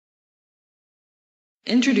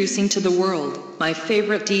Introducing to the world, my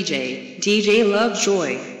favorite DJ,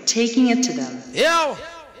 DjLoveJoy, taking it to them. Yo!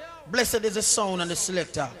 Blessed is the sound and the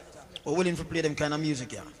selector. We're willing to play them kind of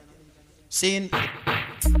music, yeah. Seeing...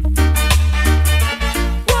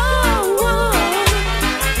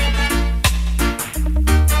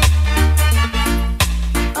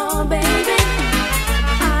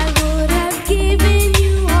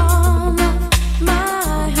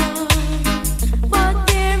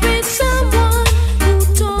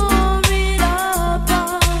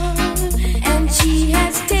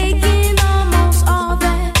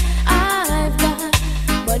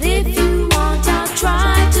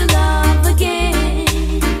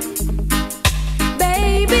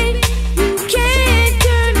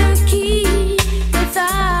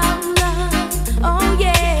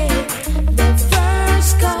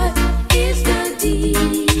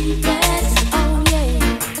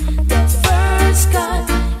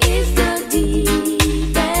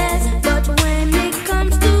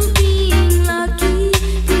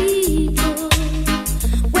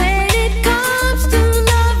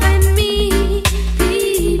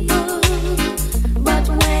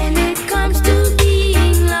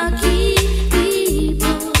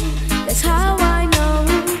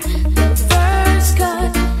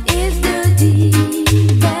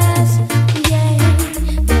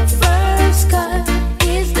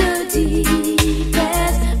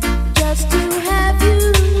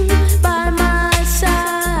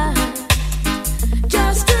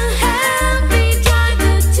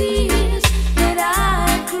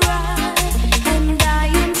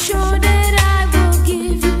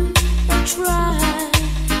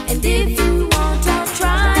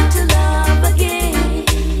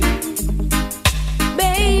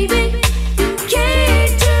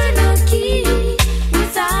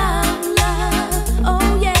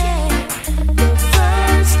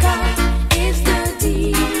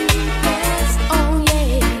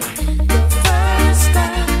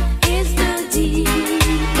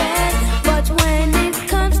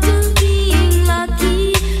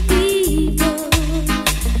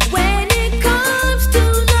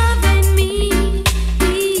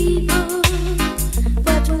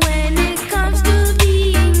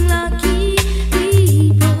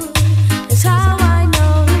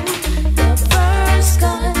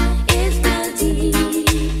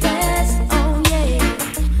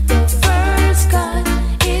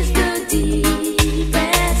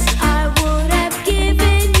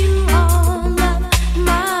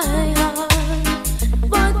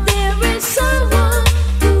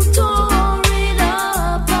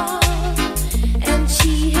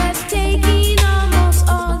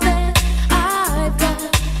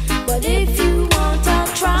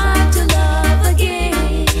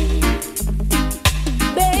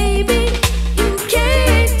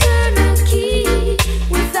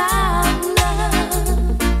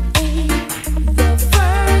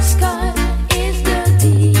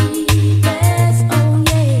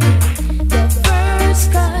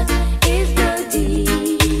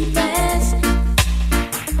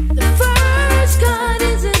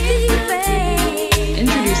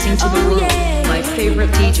 To the world, my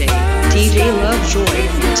favorite DJ,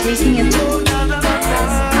 DjLoveJoy, taking it to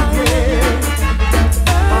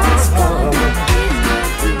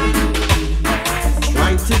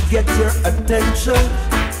trying to get your attention,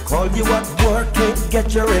 call you at work, can't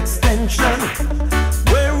get your extension.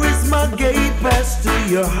 Where is my gate pass to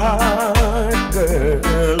your heart,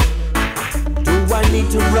 girl? Do I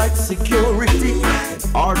need to write security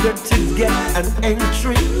in order to get an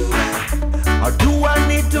entry? Or do I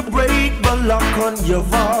need to break the lock on your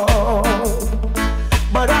vault?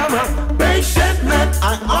 But I'm a patient man,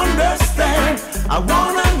 I understand. I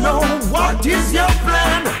wanna know what is your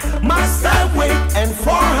plan. Must I wait and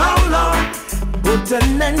for how long? Put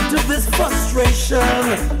an end to this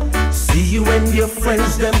frustration. See you and your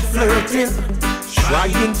friends them flirting,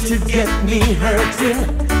 trying to get me hurting.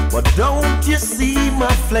 But don't you see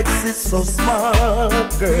my flex is so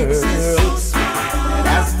smart, girl?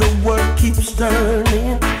 As the world keeps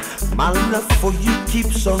turning, my love for you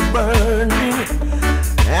keeps on burning.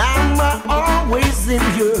 Am I always in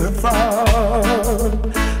your thought?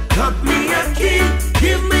 Cut me a key,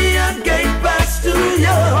 give me a gate pass to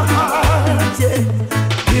your heart, yeah.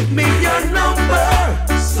 Give me your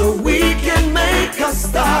number so we can make a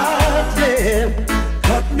start, yeah.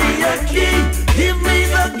 Cut me a key, give me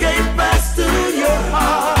the gate pass to your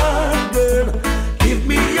heart, girl. Give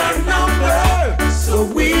me your number so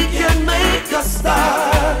we can make a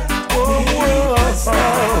start. Whoa, whoa,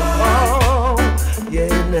 oh,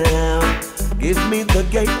 yeah, now. Give me the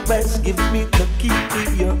gate pass, give me the key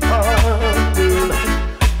to your heart, girl.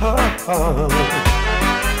 Oh, oh.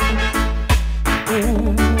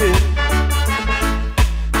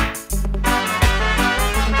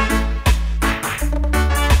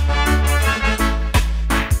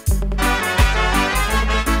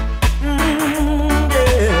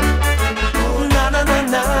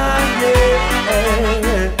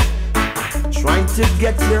 to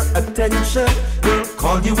get your attention. Girl,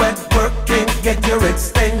 call you at work, can't get your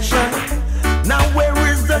extension. Now where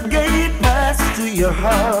is the gate pass to your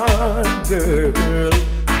heart, girl?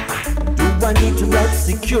 Do I need to have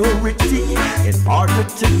security in order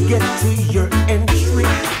to get to your entry?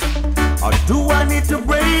 Or do I need to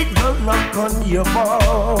break the lock on your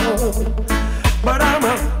ball? But I'm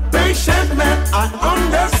a patient man, I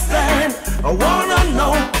understand. I wanna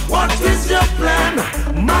know, what is your plan?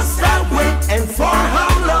 Must I wait, and for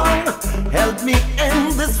how long? Help me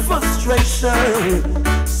end this frustration.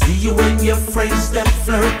 See you and your friends, them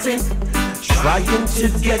flirting, trying to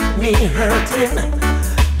get me hurting.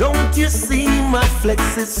 Don't you see my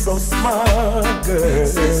flex is so smart, girl?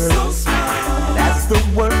 And as the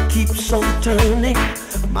world keeps on turning,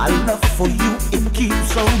 my love for you, it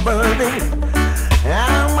keeps on burning.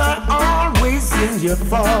 Am I always in your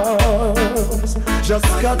thoughts? Just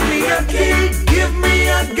cut me a key, give me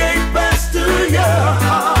a gate pass to your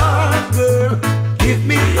heart, girl. Give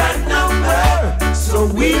me that number so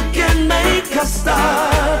we can make a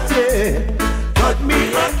start, yeah. Cut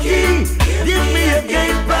me a key, give me a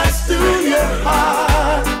gate pass to your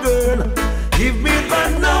heart, girl. Give me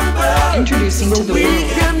that number. Introducing so to the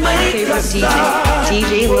world my favorite DJ,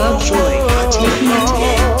 DjLoveJoy, taking it to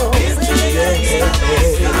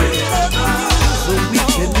so we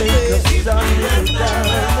can make a start,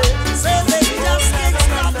 darling. So they just can't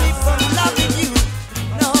stop me from loving you.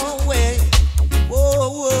 No way. Whoa,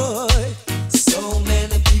 whoa. So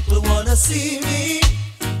many people wanna see me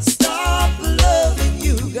stop loving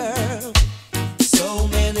you, girl. So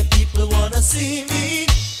many people wanna see me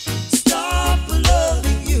stop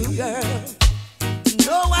loving you, girl.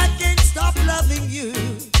 No, I can't stop loving you.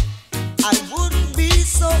 I wouldn't be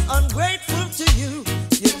so ungrateful to you.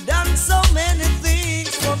 You've done so many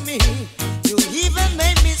things for me. You even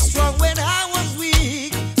made me strong when I was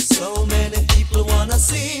weak. So many people wanna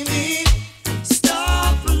see me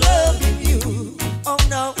stop loving you. Oh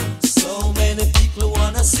no. So many people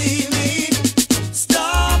wanna see me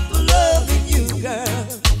stop loving you, girl.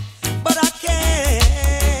 But I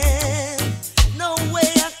can't. No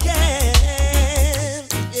way I can.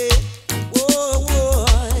 Yeah. Whoa, whoa.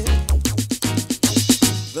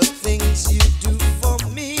 The things you do for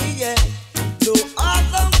me, yeah, no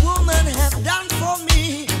other woman have done for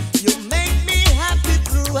me. You make me happy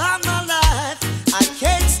throughout my life. I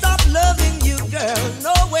can't stop loving you, girl,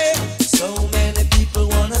 no way. So many people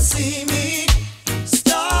wanna see me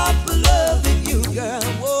stop loving you, girl.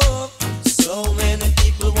 Whoa. So many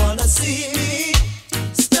people wanna see me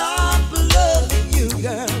stop loving you,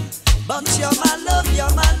 girl. But you're my love,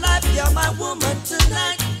 you're my life, you're my woman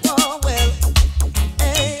tonight. Oh well.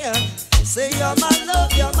 Hey, say you're my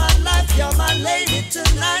love, you're my life, you're my lady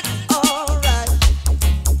tonight. Alright.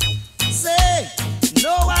 Say,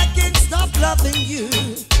 no, I can't stop loving you.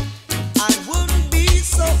 I wouldn't be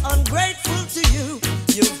so ungrateful to you.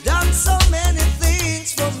 You've done so many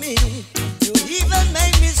things for me. You even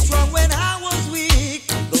made me strong when I was weak.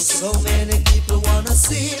 Though so many people wanna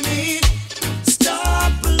see me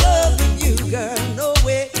stop loving you, girl, no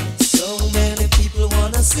way. So many people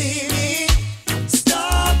wanna see me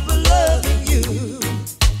stop loving you,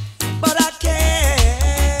 but I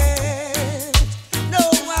can't. No,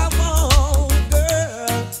 I won't,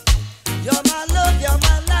 girl. You're my love, you're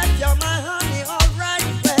my life, you're my honey. Alright,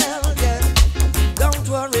 well, yeah. Don't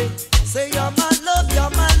worry. Say you're my love,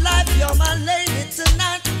 you're my life, you're my lady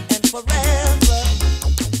tonight and forever.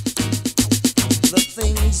 The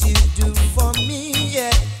things you do for me,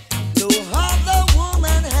 yeah, no other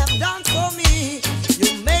woman have done for me. You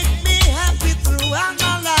make me happy throughout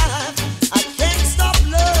my life. I can't stop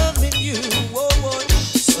loving you. Whoa, whoa.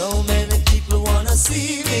 So many people wanna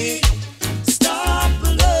see me stop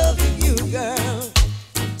loving you, girl.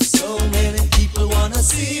 So many people wanna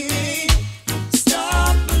see me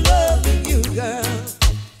stop loving you, girl.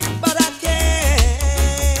 But I can't.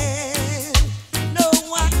 No,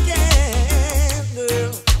 I can't,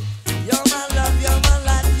 girl. You're my love, you're my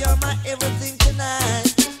life, you're my everything tonight.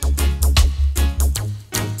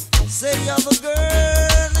 Say you're the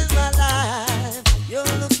girl in my life.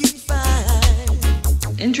 You're looking fine.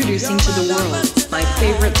 Introducing to the world my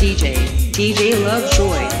favorite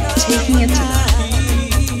DjLoveJoy, taking it to the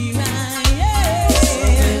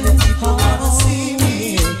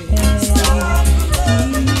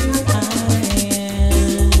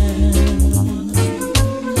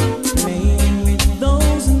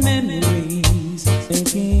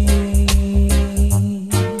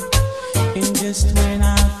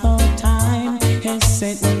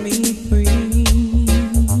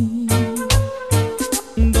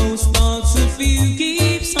Those thoughts of you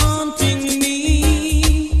keeps haunting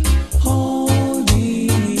me.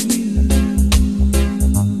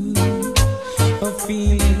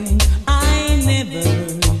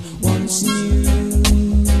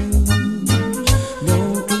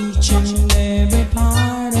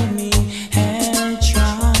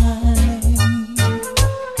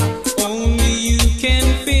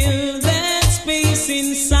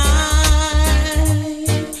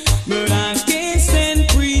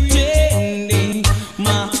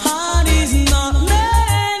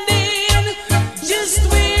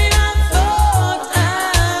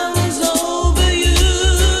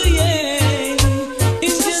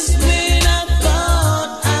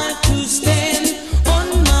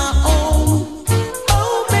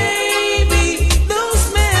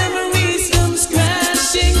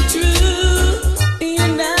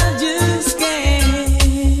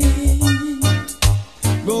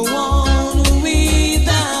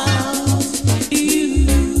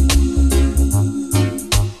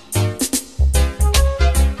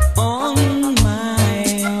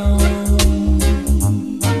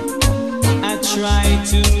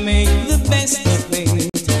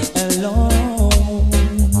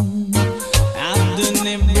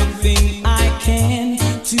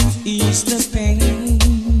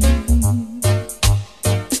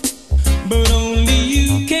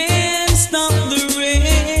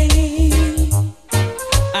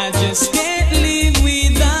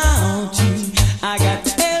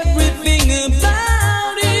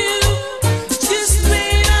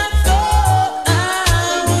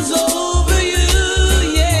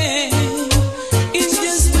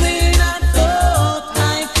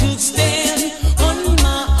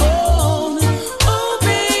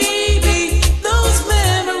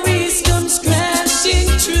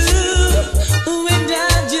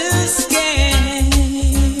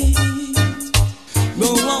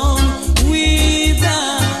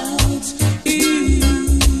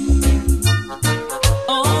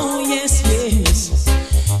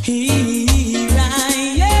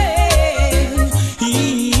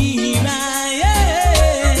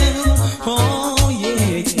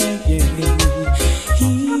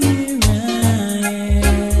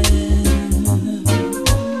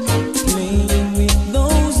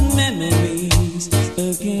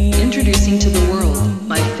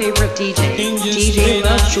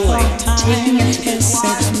 DjLoveJoy, taking it to the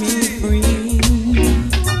set me free.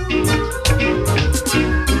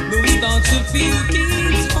 Those thoughts of fear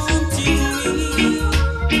keeps haunting me.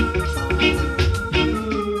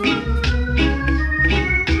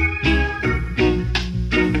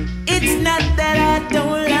 It's not that I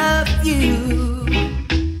don't love you.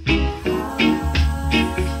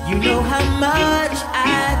 You know how much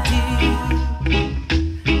I do.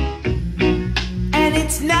 And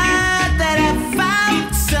it's not that I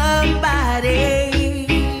found somebody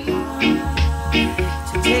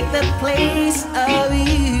to take the place of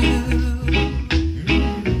you,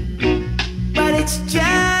 but it's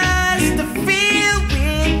just the feel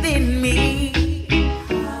within me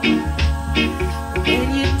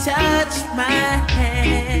when you touch my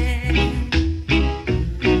hand,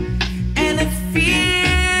 and a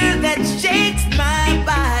fear that shakes my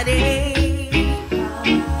body,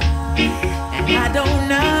 and I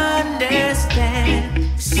don't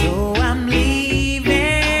understand, so I'm leaving.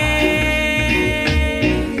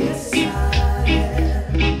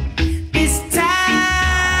 This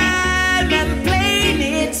time I'm playing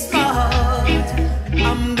it smart.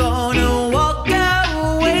 I'm gonna walk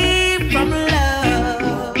away from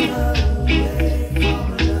love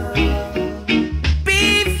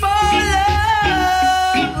before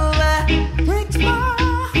love breaks my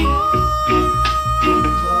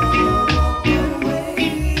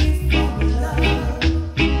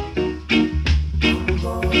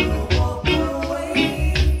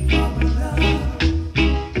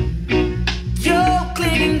You're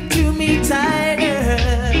clinging to me tighter,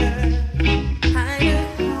 tighter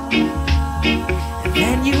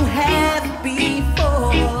than you have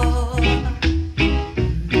before.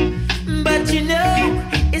 But you know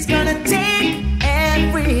it's gonna take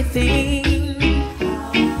everything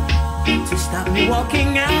to stop me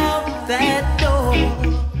walking out that door.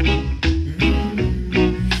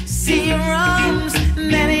 See your arms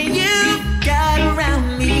that you've got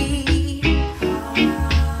around me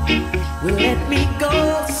will let me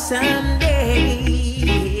go someday.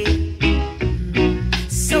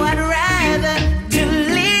 So I'd rather to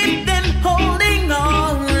leave them holding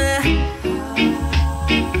on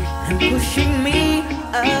and pushing me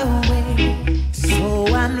away. So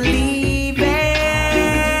I'm leaving.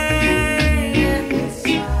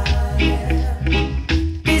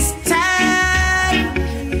 This time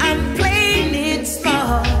I'm playing it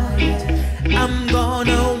smart. I'm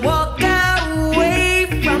gonna walk away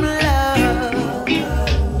from love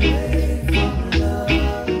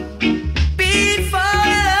before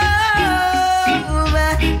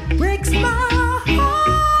love breaks my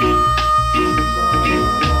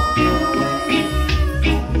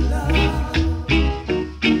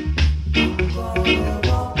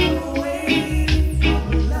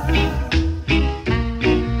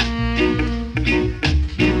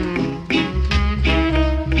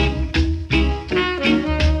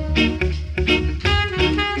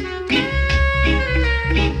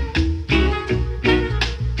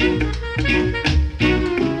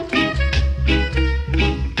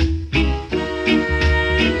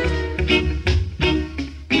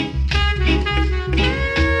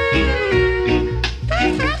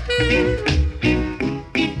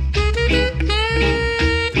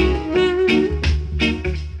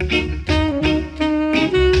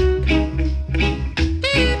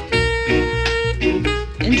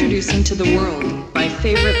Introducing to the world my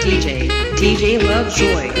favorite DJ,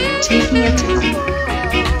 DjLoveJoy, taking it to the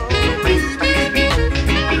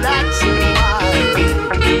That's why.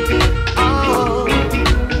 Oh,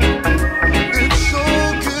 it's so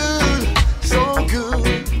good, so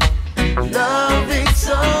good. Loving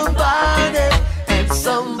somebody and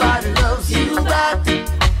somebody loves you back,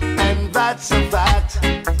 and that's a fact.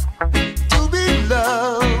 To be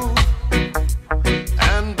loved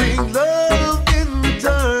and being loved in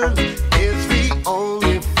return is the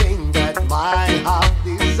only thing that my heart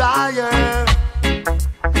desires.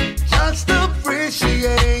 Just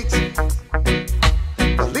appreciate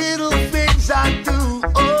the little things I do.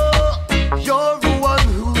 Oh, you're the one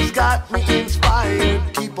who's got me inspired.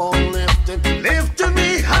 Keep on lifting, lifting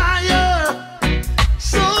me higher.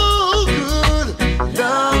 So good,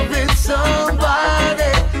 loving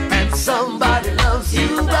somebody and somebody loves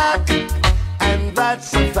you back, and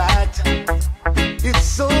that's a fact. It's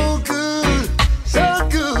so good, so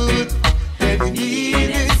good when you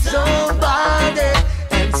needed somebody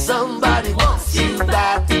and somebody wants you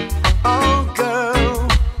back. Oh girl,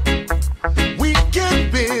 we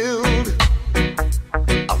can build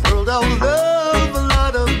a world of love, a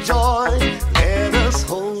lot of joy. Let us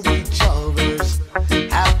hold each other's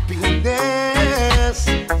happiness.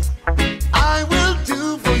 I will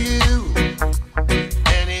do for you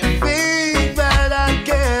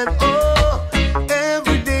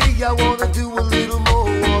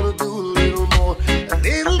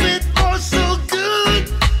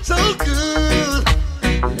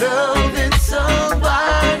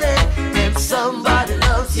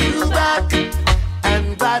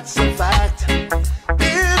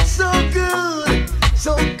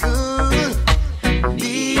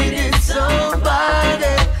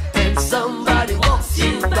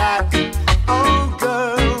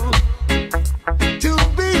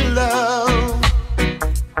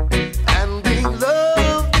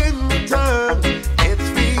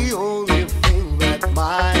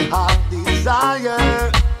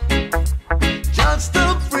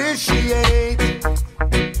appreciate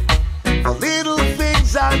the little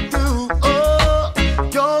things I do. Oh,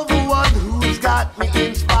 you're the one who's got me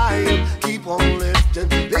inspired. Keep on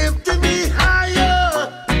lifting me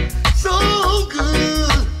higher. So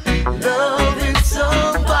good, loving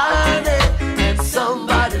somebody, and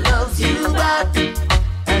somebody loves you back,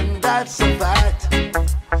 and that's a fact.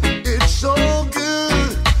 It's so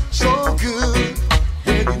good, so good.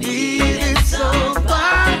 And you needed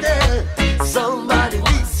somebody, somebody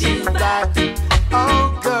needs you back.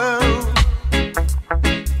 Oh girl,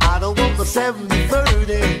 I don't want the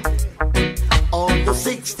 70-30 or the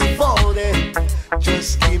 60-40.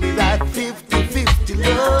 Just give me that 50-50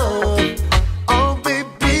 love. Oh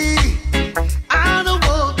baby, I don't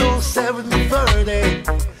want no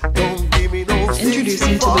 70-30. Don't give me no 60-40.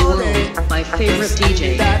 Introducing to the world my favorite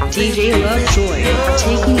DJ, DjLoveJoy,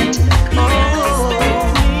 taking it to the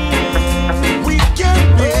We can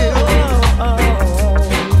live.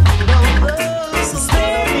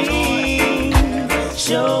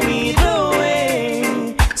 Show me the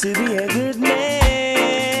way to be a good man.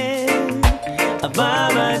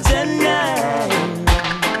 By my tonight,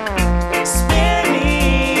 spare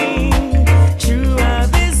me throughout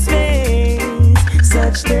this phase,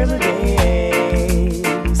 such terrible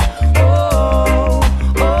days. Oh,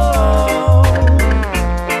 oh,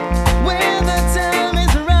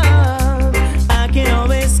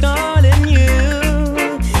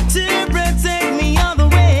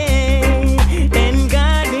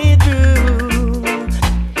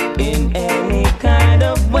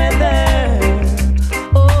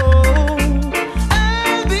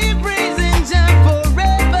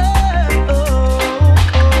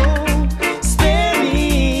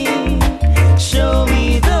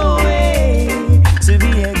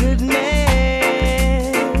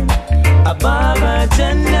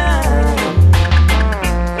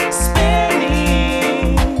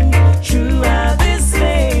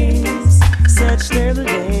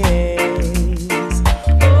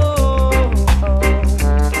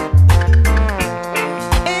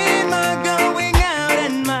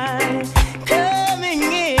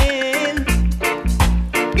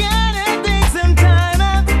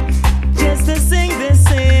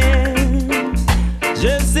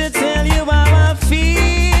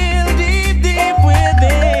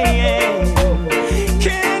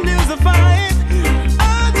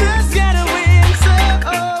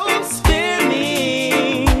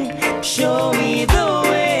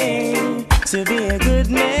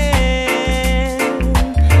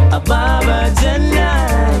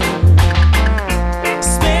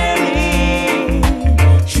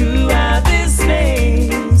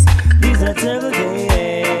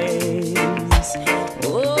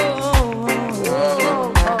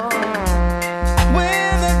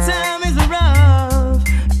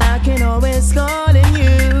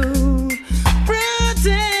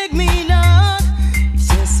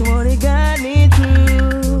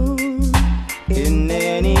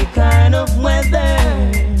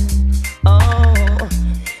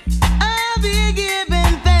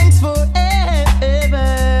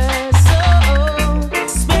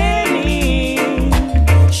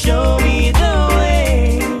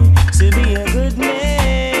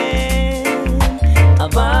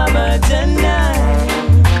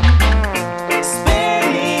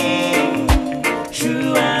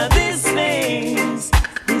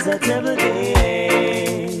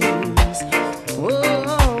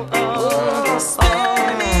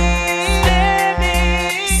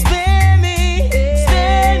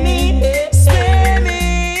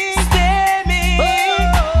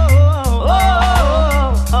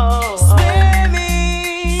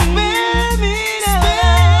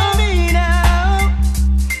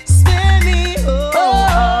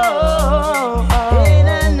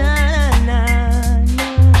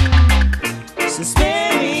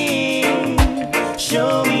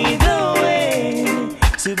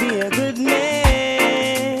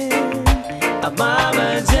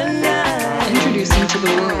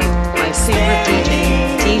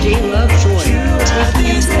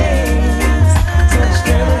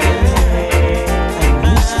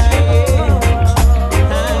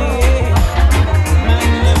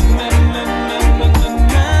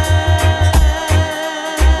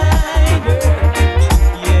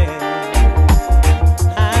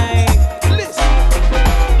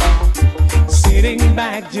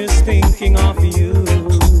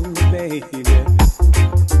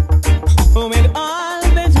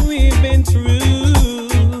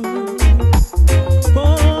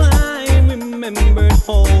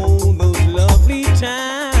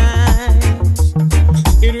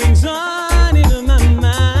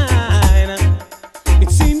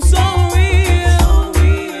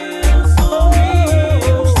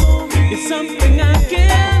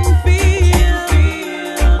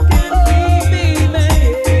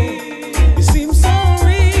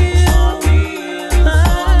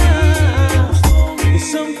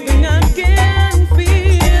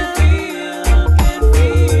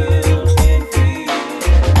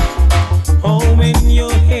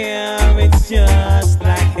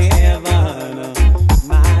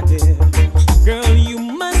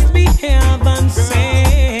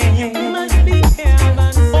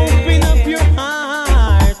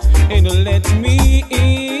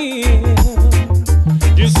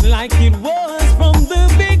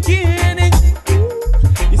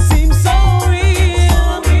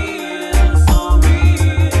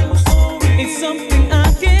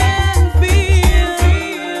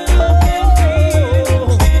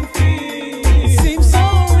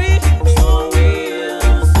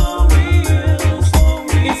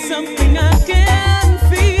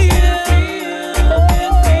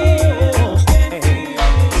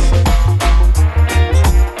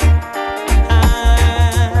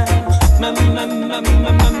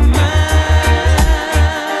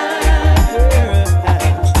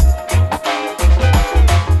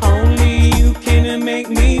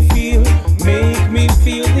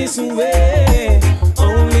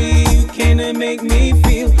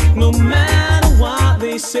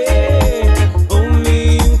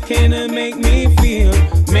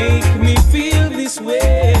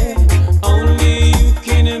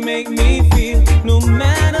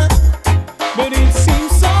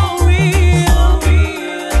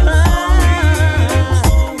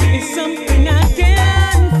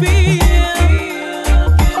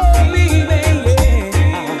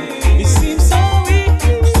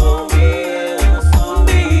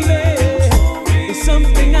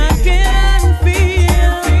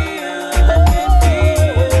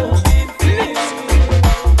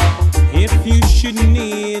 if you should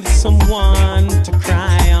need someone to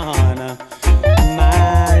cry on,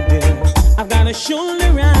 my dear, I've got a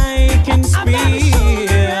shoulder I can speak.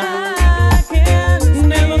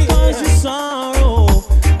 Never cause you sorrow,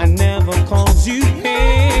 I never cause you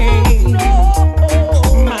pain.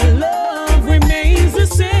 My love remains the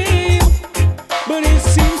same, but it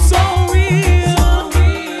seems so real.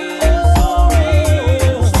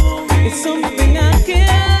 It's something I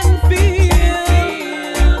can feel.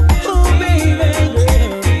 Oh baby,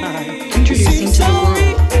 Introducing to the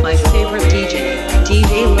world my favorite DJ,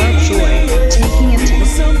 DjLoveJoy, taking it to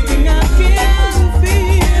something I can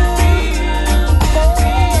feel.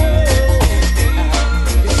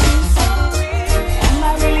 Am I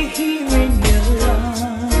really hearing your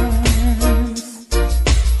lungs?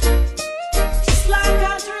 Just like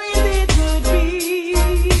I dreamed it would be.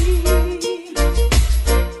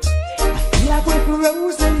 I feel like we're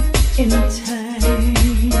frozen in time.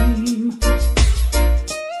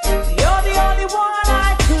 You're the only one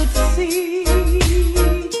I could see.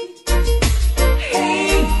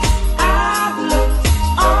 Hey, I've looked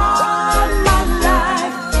all my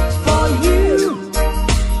life for you.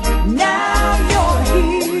 Now you're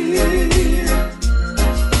here.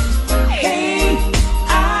 Hey,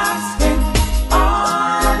 I've spent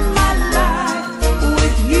all my life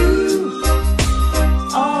with you.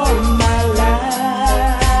 All my life.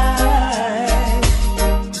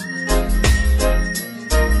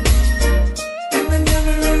 And I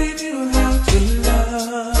never really knew how to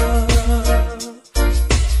love.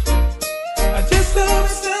 I just thought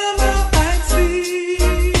somehow I'd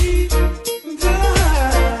see the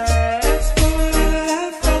heights going in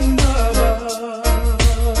life from above.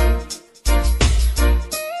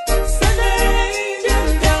 Send an angel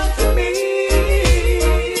down to me.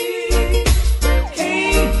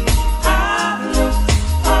 Hey, I've looked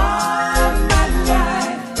all my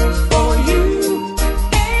life for you,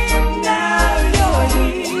 and now you're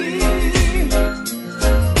here.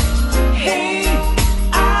 Hey,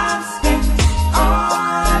 I've spent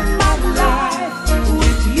all my life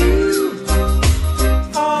with you,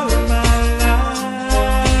 All of my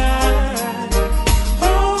life,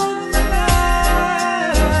 all my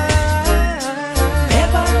life.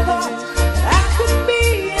 Never thought that I could be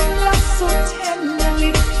in love so tenderly,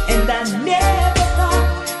 and I never thought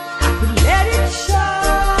I could let it show.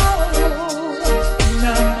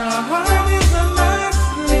 Now my heart is on my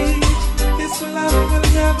sleeve. This love will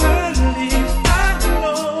never leave. I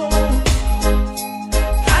know.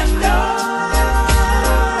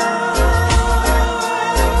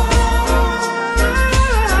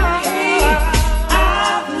 Hey,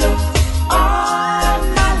 I've looked all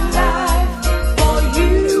my life for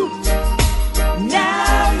you.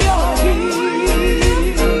 Now you're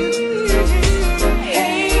here.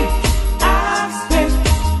 Hey, I've spent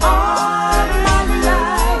all my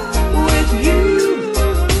life with you.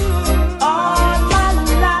 All my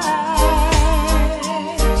life.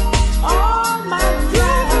 All my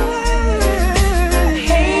life.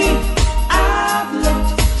 Hey, I've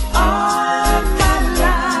looked all my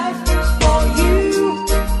life for you,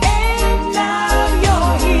 and now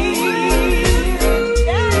you're here.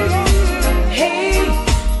 Hey,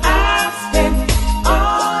 I've spent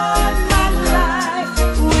all my life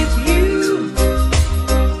with you.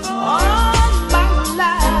 All my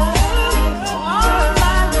life. All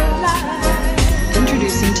my life.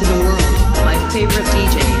 Introducing to the world my favorite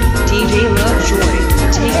DJ, DjLoveJoy,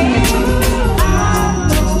 taking it to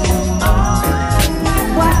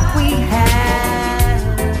What we have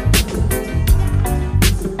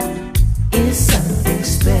is something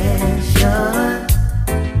special.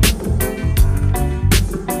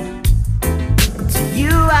 To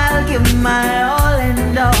you I'll give my all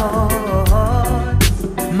and all.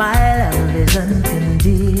 My love is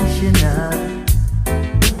unconditional.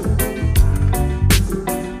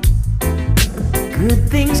 Good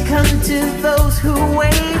things come to those who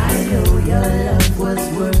wait. I know your love was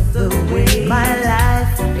worth the wait. My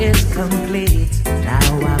life is complete.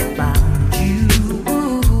 Now I found you.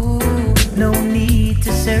 No need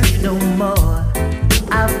to search no more.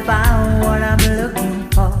 I found what I'm looking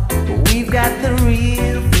for. We've got the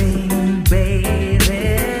real thing,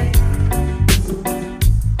 baby.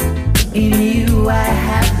 In you I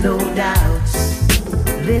have no doubts.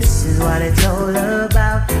 This is what it's all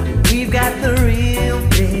about. We've got the real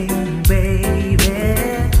thing, baby.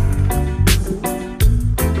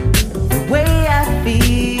 The way I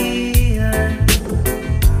feel,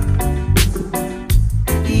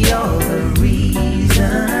 you're the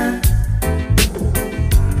reason.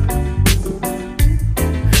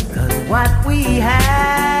 'Cause what we have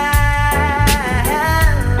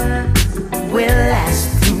will last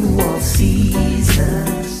through all seasons.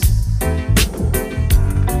 seasons.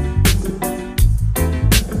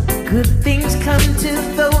 Good things come to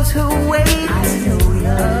those who wait. I know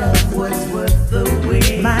your love was worth the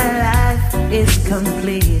wait. My life is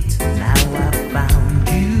complete. Now I found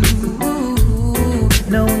you.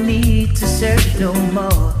 No need to search no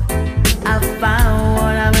more. I found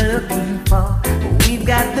what I'm looking for. We've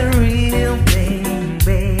got the real thing,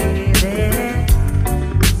 baby.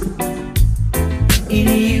 In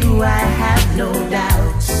you I have no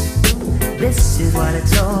doubts. This is what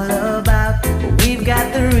it's all about. We've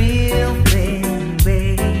got the real thing,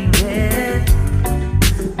 baby.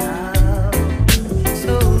 Oh,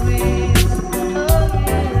 so real. Oh,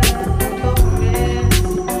 yeah. Oh,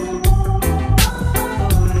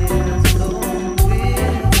 real. So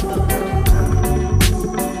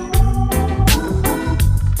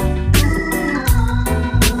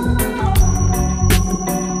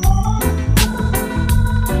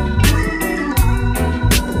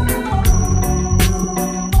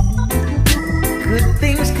good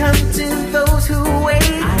things come to those who wait.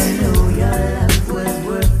 I know your love was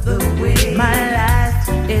worth the wait. My life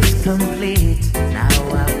is complete. Now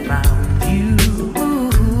I found you.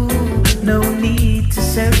 No need to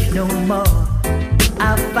search no more.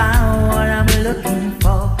 I found what I'm looking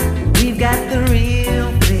for. We've got the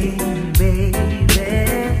real thing, baby.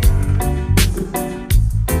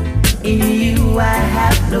 In you I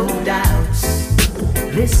have no doubts.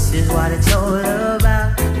 This is what it's all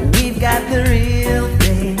about. We've got the real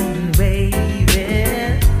thing, baby.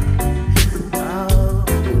 Oh,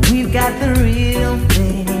 we've got the real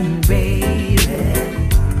thing, baby.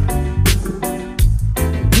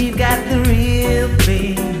 We've got the real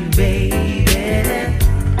thing, baby.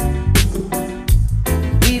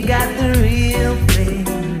 We've got the real thing,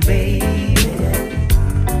 baby.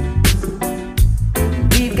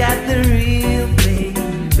 We've got the real thing,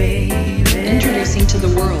 baby. Introducing to the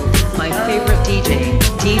world my favorite DJ,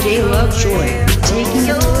 DjLoveJoy, taking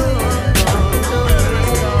it to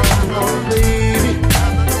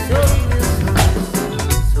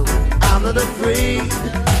I'm not afraid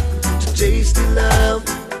to taste the love.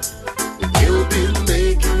 You'll be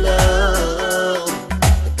making love.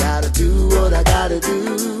 I gotta do what I gotta do.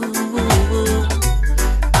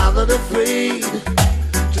 I'm not afraid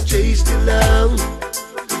to taste the love.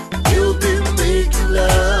 You'll be making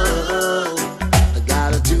love. I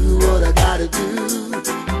gotta do what I gotta do.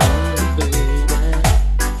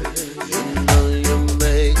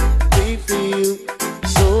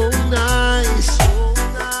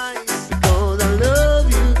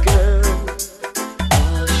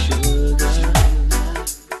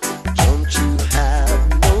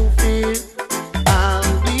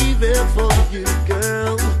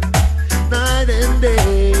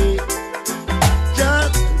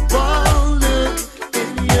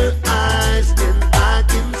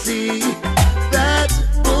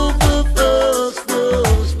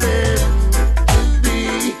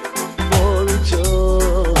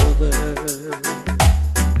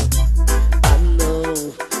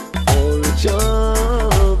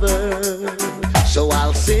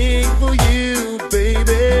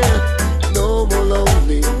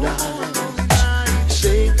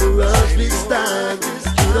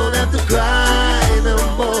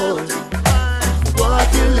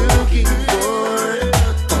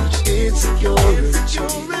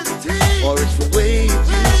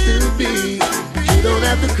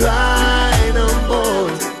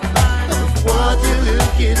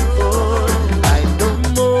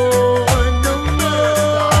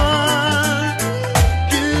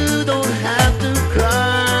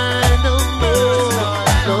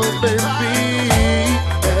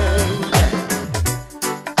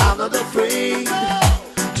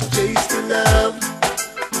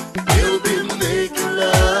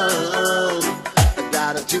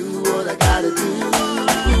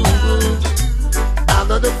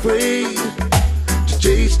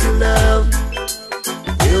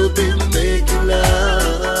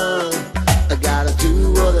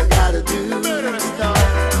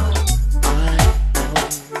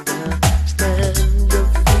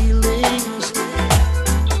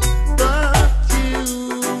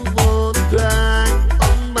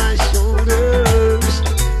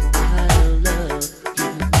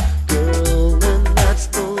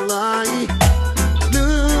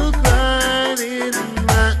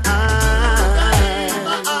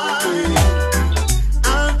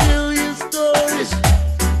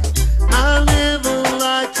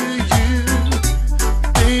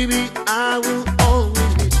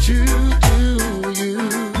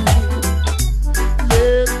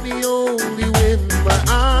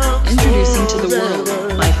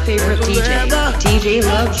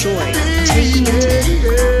 DjLoveJoy, taking it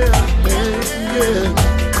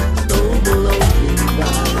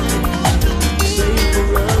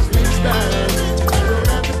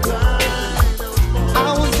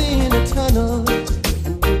I was in a tunnel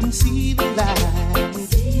and couldn't see the light.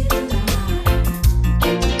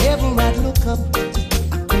 And whenever I'd look up,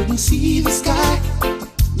 I couldn't see the sky.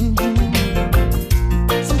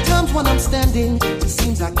 Sometimes when I'm standing, it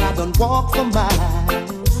seems like I don't walk for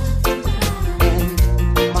miles.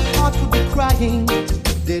 And my heart could be crying,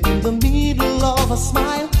 dead in the middle of a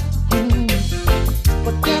smile.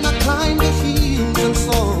 But then I climbed the hills and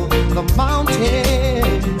saw the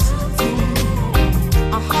mountains.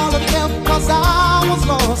 I hollered help 'cause I was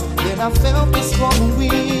lost. Then I felt the strong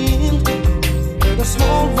wind, heard a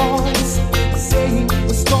small voice saying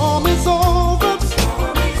the storm is over.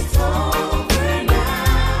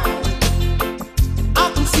 I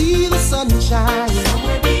can see the sunshine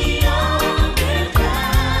somewhere beyond the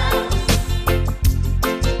clouds.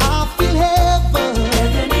 I feel heaven.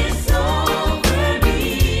 Heaven is over me.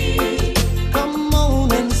 Come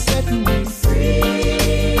on and set me free.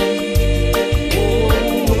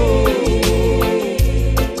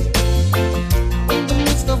 In the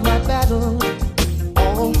midst of my battle,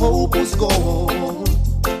 all hope was gone.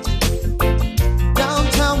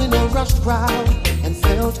 Downtown in a rushed crowd and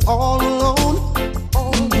felt all alone.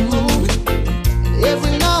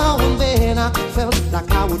 Every now and then I felt like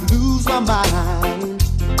I would lose my mind.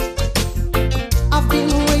 I've been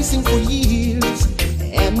racing for years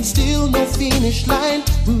and still no finish line.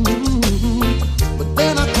 But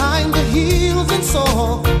then I climbed the hills and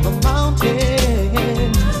saw the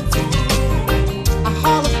mountains. I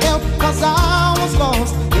hollered help 'cause I was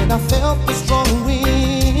lost. Then I felt the strong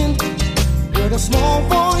wind, heard a small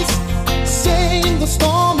voice saying the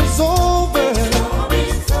storm is over.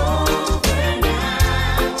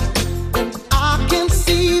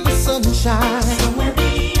 Sunshine somewhere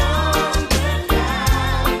beyond the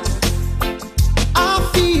clouds. I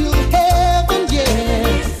feel heaven,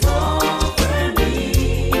 yeah. It's over me.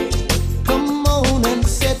 Come on and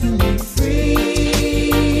set me free.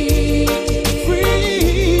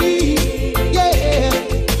 Free, yeah.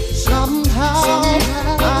 Somehow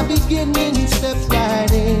I began in steps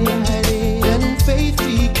right in. Then faith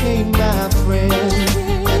became my friend.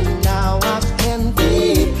 And now I can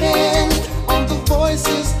depend on the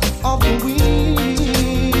voices of the wind.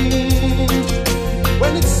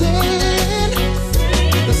 When it's said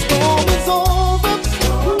the storm is over,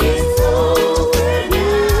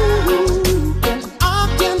 and I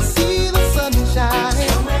can see the sunshine.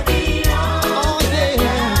 Oh yeah,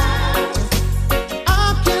 I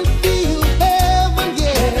can feel heaven,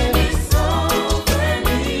 yeah.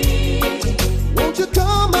 Won't you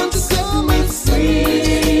come and set me free?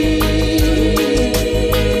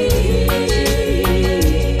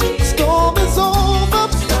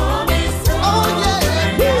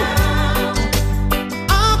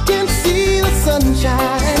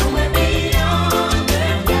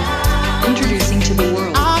 Introducing to the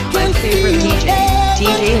world my favorite DJ,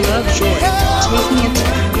 DjLoveJoy, taking it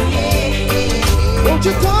Won't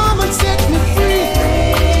you come and set me free?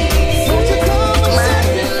 Won't you come and set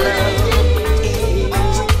me free?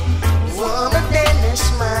 Warmer than a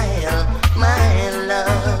smile, my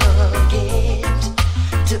love gives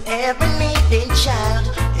to every needing child.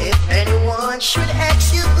 If anyone should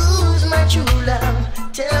ask you who's my true love,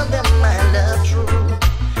 tell them my love true.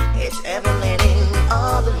 It's ever letting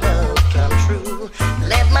all the love come true.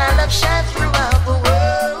 Let my love shine throughout the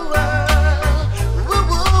world.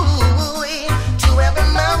 Woo-woo, to every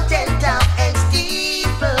mountain top and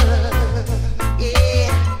steeple.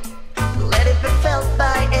 Yeah, let it be felt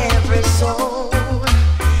by every soul.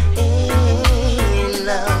 In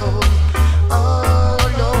love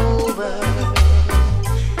all over.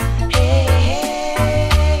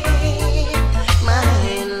 Hey, my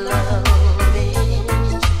love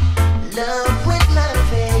is love with my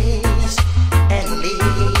face and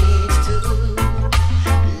leads to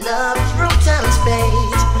love through time and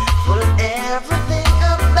space. Full of everything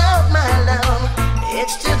about my love.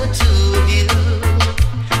 It's to the two of you.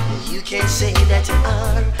 You can say that you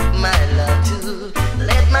are my love too.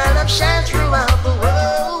 Let my love shine throughout the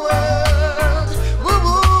world.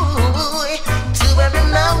 Woo-woo, to every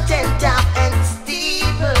mountain top and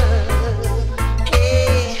steeple.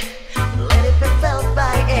 Hey, let it be felt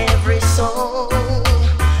by every soul.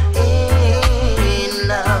 In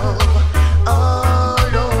love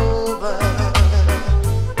all over.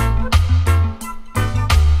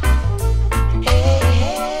 Hey,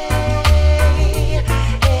 hey,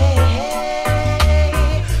 hey,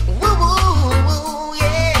 hey. Woo-woo,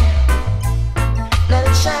 yeah.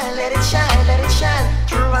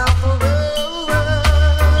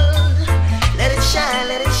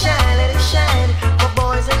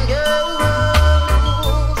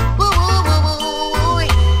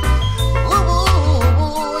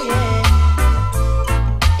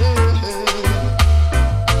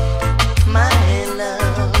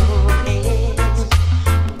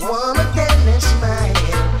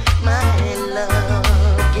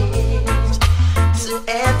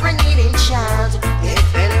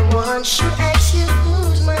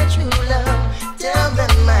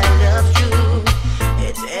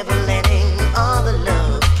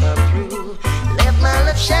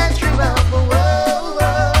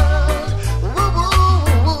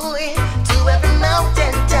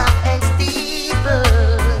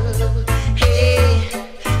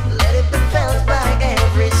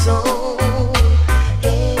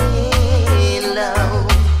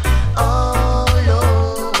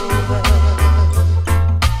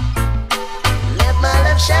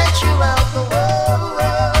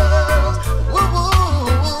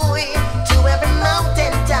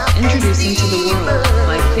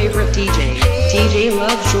 DJ,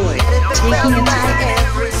 DjLoveJoy, taking it to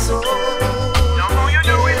every soul.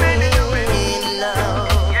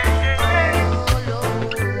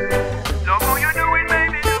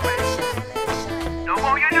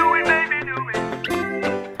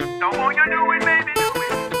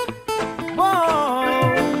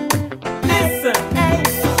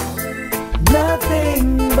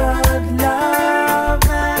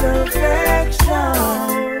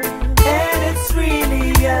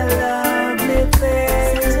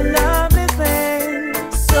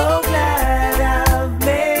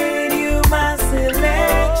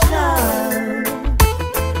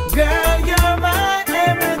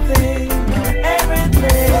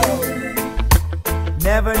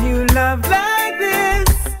 Never knew love like this,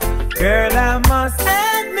 girl, I must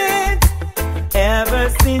admit. Ever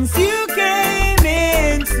since you came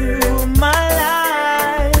into my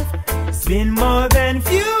life, it's been more than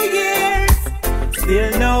few years,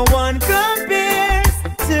 still no one compares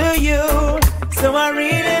to you. So I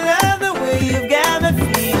really love the way you've got me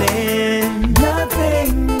feeling.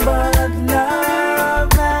 Nothing but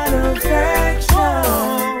love and affection,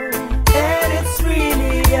 and it's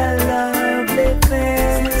really a lovely thing.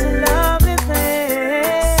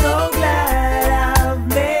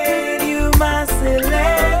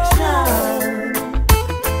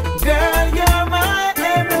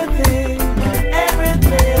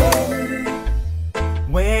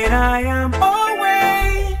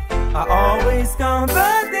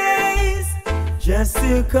 Just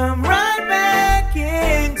to come right back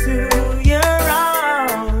into your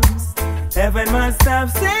arms. Heaven must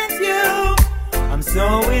have sent you. I'm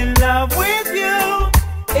so in love with you.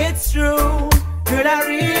 It's true. Girl, I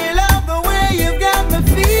really love the way you've got me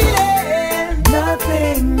feeling.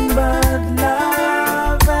 Nothing but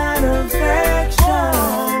love and affection,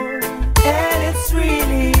 and it's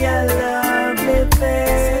really a lovely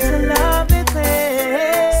thing. It's a lovely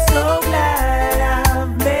thing. So glad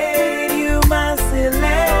I've made you my selection.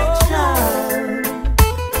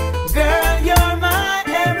 Girl, you're my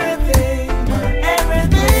everything,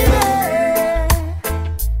 everything.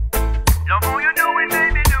 Love how you do it,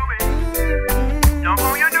 baby, do it. Love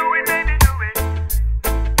how you do it, baby, do it.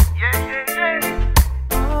 Yeah, yeah,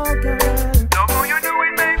 yeah. Oh, girl. Love how you do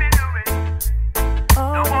it, baby, do it.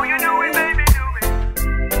 Love how you do it, baby, do it.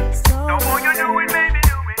 Love how you do it, baby,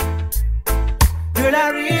 do it. Girl, I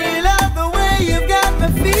really love the way you've got me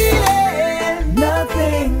feeling.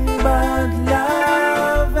 Nothing but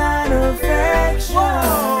love and affection,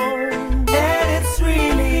 and it's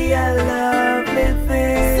really a lovely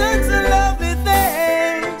thing. Such a lovely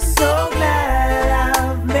thing. So glad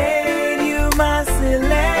I've made you my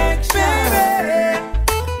selection. Baby,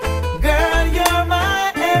 girl, you're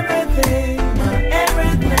my everything,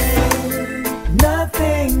 everything.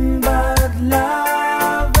 Nothing but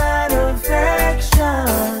love and affection,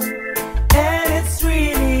 and it's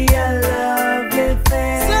really a lovely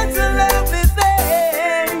thing. Such a lovely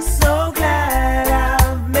thing. So glad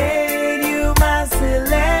I've made you my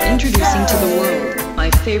selection. Introducing to the world my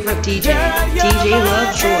favorite DJ,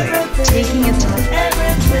 DjLoveJoy, taking it to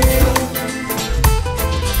everything.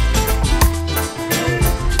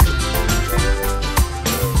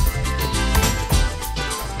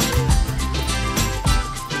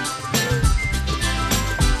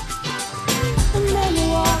 And then you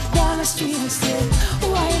walk down the street and say,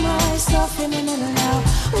 why am I stuck in the middle now?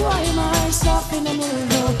 Why am I stuck in the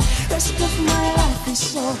middle? Rest of my life is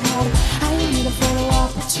so hard. I need a photo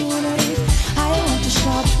opportunity. I want to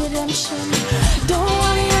shout redemption. Don't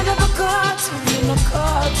want to end up a cartoon in a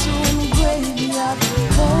cartoon graveyard.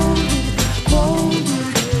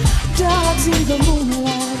 Bolded, dogs in the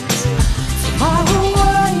moonlight. Far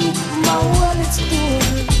away, my world it's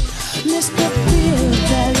good. Mr.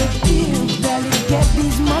 Barely get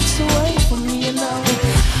these much away from me, you know.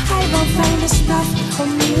 I don't find the stuff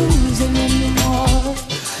amusing anymore.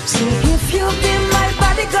 So if you be my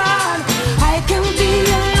bodyguard, I can be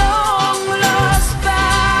a long lost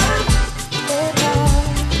pal.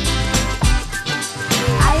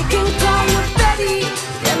 I can call you Betty,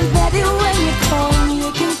 and Betty when you call me,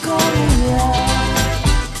 you can call me love.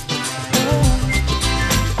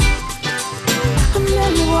 And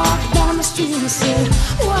then you walk down the street and say,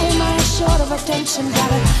 why am I short of attention?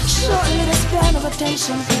 Got a short little span of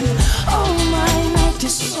attention. Oh, my night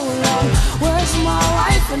is so long. Where's my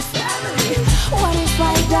wife and family? What if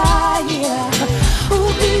I die here?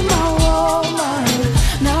 Who'll be my woman?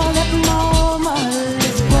 Now that my woman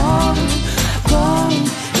is gone,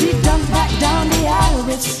 he dumped back down the aisle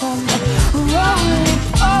with some rolling,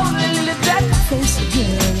 little black face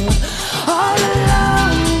girl. All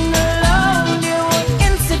alone, there were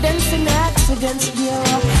incidents and accidents, dear.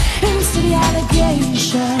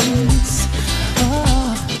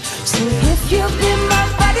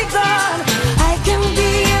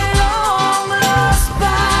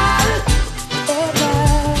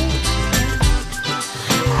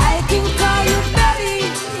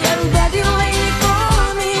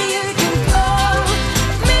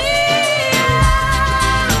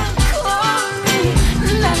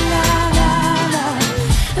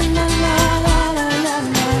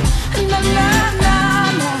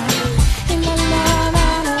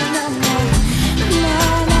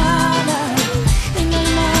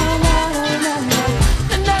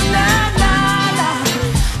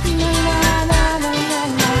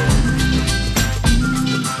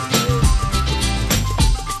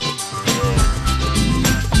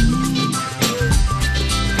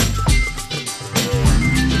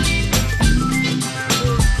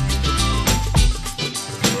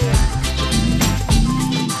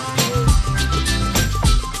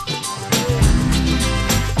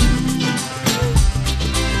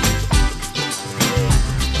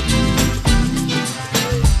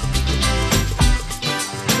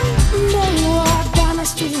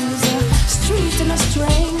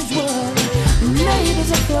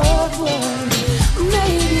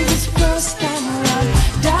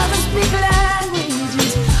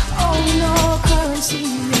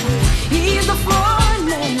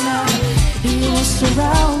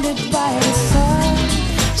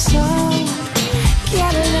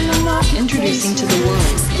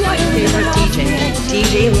 My favorite DJ,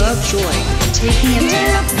 DjLoveJoy, taking it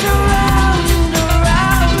to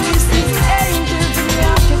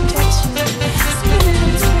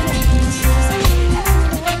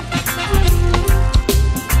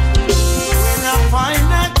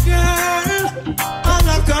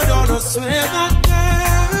swear that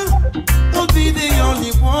girl will be the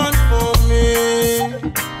only one for me,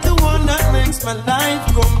 the one that makes my life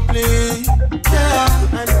complete.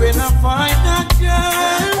 Yeah, and when I find that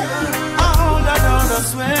girl, I hold her down, I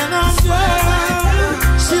swear that girl,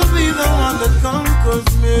 she'll be the one that conquers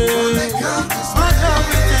me. My love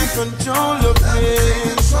will take control of me.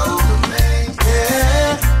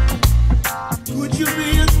 Yeah, would you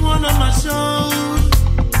be at one of my shows?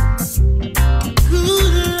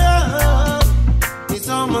 It's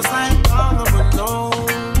almost like all of alone.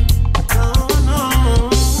 No.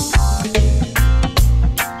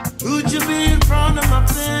 Would you be in front of my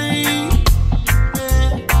face? Yeah.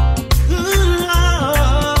 Good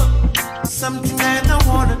love, something that I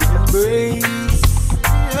wanna embrace.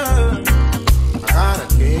 Yeah. I got a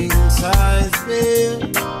king size bed,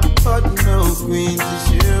 but no queen to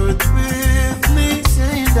share it with me.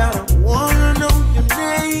 Saying that I wanna know your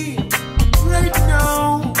name right now.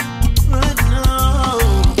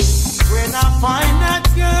 When I find that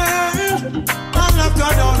girl, I love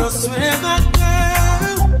God, I swear that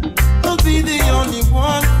girl will be the only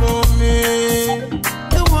one for me,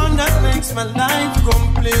 the one that makes my life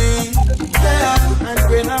complete. Yeah, and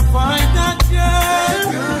when I find that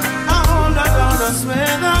girl, I hold her down, I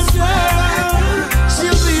swear that girl,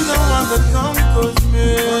 she'll be the one that conquers me.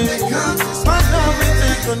 My love will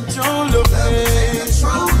take control of me.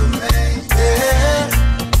 Yeah.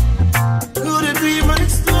 Could it be my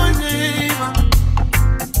next door neighbor?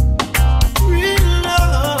 Real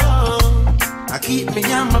love, I keep me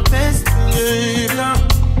on my best behavior.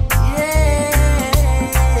 Yeah.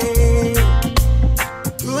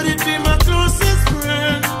 Could it be my closest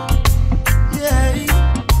friend? Yeah.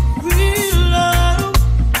 Real love,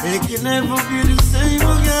 make you never be the same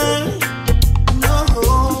again. No.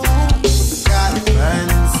 Got a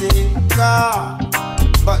fancy car,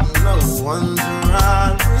 but no one's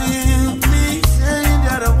around with me, saying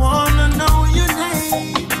that I wanna know your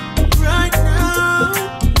name right now.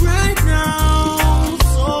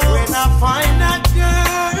 So when I find that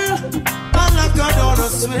girl, I like I don't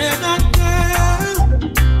swear that girl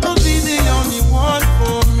will be the only one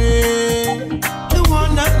for me, the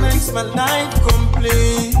one that makes my life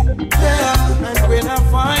complete. Yeah, and when I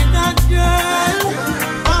find that girl,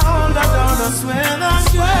 I hold her down, I swear that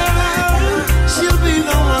girl, she'll be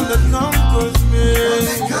the one that conquers me.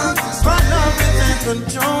 My love will take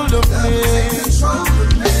control of me.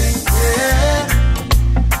 Yeah.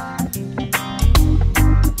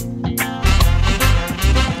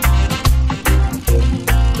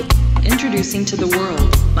 Introducing to the world,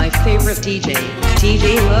 my favorite DJ,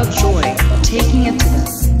 DjLoveJoy, taking it to the...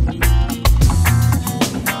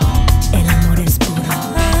 El amor es puro.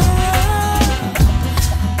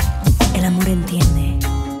 El amor entiende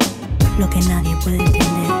lo que nadie puede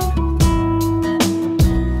entender.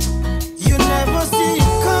 You never see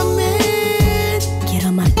it coming. Quiero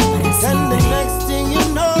amarte para siempre. And the next thing you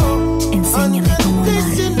know, enséñame cómo amar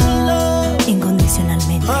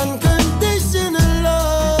incondicionalmente. Unconditional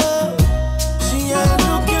love. She ain't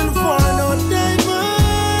looking for no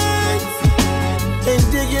diamonds, ain't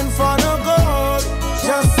digging for no gold,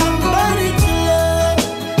 just somebody to love.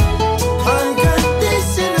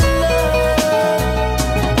 Unconditional love.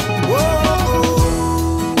 Whoa.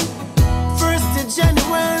 1st of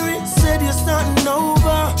January, said you're starting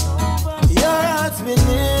over. Your heart's been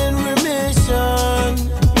in remission,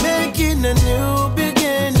 making a new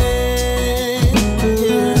beginning.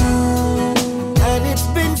 Yeah. And it's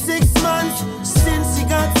been 6 months since you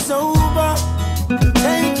got sober,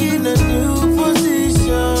 taking a new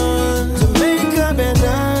position to make a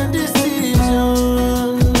better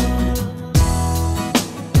decision.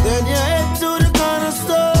 Then you head to the corner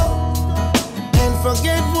store and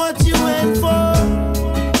forget what you went for,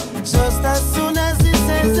 just as soon as he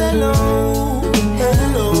says hello,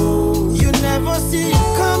 hello. You never see it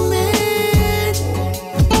coming.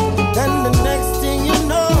 Then the next thing you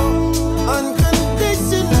know,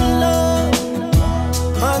 unconditional love,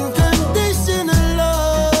 unconditional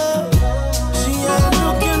love. She ain't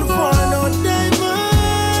looking for no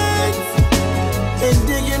diamonds, ain't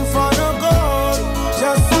digging for no gold,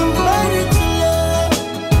 just somebody to love.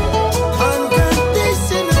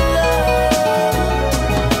 Unconditional love.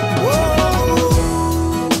 Whoa.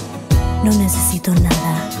 No necesito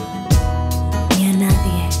nada, ni a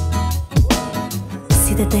nadie.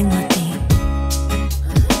 Si te tengo a ti,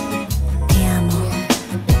 te amo.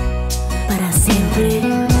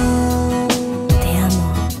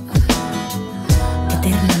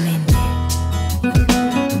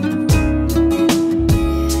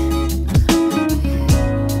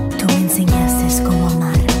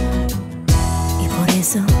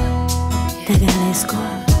 agradezco.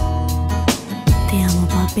 Te amo,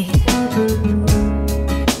 papi.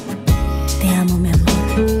 Te amo, mi amor.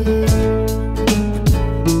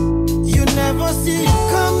 You never see it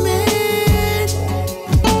coming,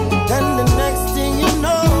 then the next thing you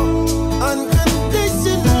know,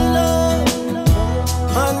 unconditional love,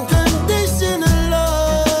 unconditional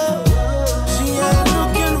love. She ain't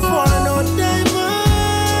looking for no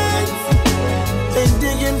diamonds, ain't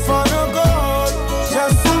digging for no gold,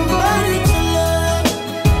 just somebody to love,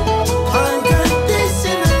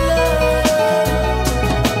 unconditional love.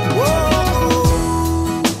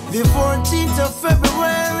 Whoa. The 14th of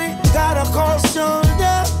February, got a cold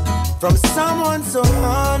shoulder from someone so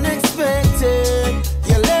unexpected.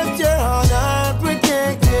 You left your heart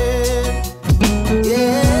unprotected.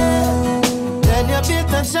 Yeah. Then you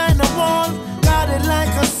built and shine a wall, got it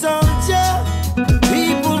like a soldier.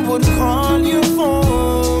 People would call your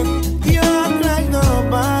phone. You act like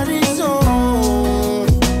nobody's home.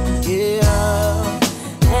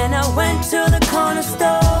 Yeah. And I went to the corner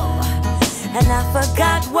store, and I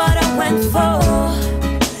forgot what I went for.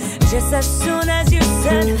 Just as soon as you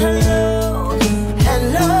said hello,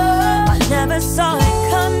 hello, I never saw it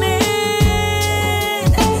coming.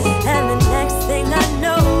 And the next thing I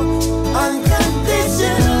know,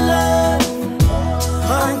 Unconditional love,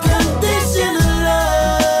 unconditional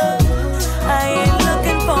love. I ain't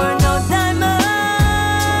looking for no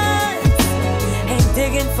diamonds, ain't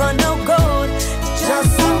digging for no gold, Just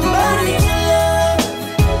somebody to love,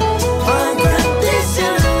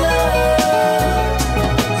 unconditional love.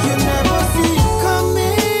 You never see it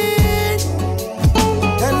coming,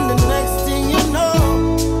 then the next thing you know,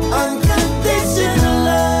 unconditional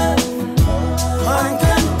love,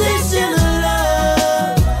 unconditional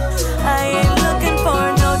love. I ain't looking for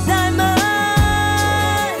no diamonds,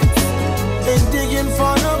 Ain't digging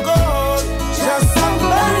for no gold, just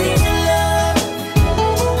somebody to love,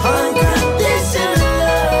 unconditional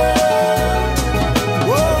love.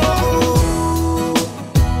 Whoa.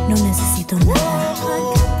 No necesito nada,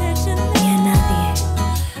 ni a nadie.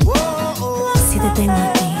 Si te tengo a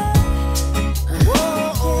ti,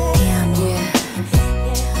 te amo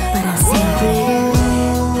para siempre.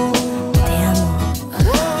 Te amo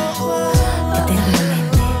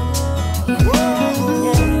eternamente.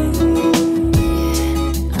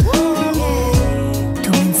 Tú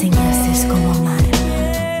me enseñaste cómo amar,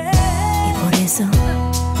 y por eso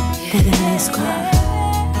te agradezco.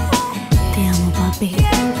 Te amo, papi.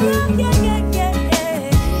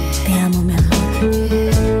 Te amo, mi amor,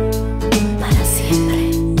 para siempre.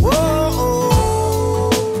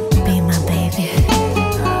 Be my baby,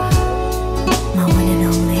 my one and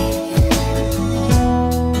only.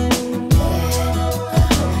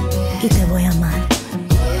 Y te voy a amar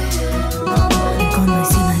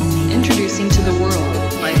incondicionalmente. Introducing to the world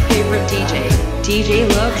my favorite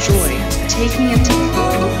DjLoveJoy, taking it to the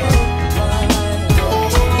world.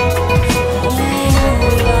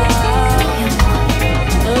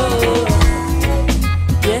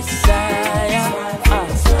 Yes, I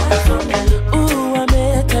ooh, I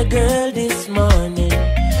met a girl this morning.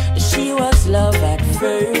 She was love at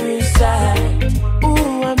first sight.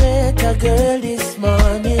 Ooh, I met a girl this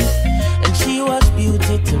morning, and she was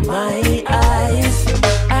beauty to my eyes.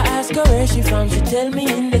 I asked her where she from, she tell me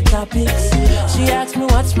in the topics. She asked me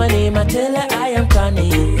what's my name, I tell her I am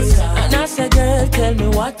Chronixx. And I said, girl, tell me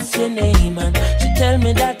what's your name, and she tell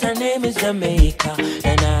me that her name is Jamaica.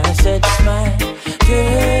 And I said, smile,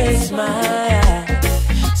 girl, smile,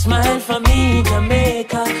 smile for me,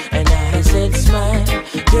 Jamaica. And I said, smile,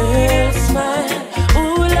 girl, smile,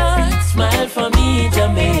 ooh Lord, smile for me,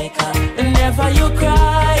 Jamaica. And never you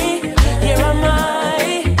cry, here am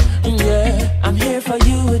I, yeah, I'm here for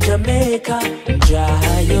you, Jamaica.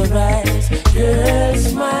 Dry your eyes, girl,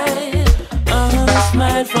 smile,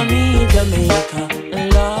 smile for me, Jamaica.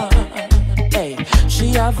 Lord, hey,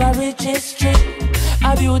 she have a rich history,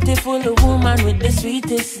 a beautiful woman with the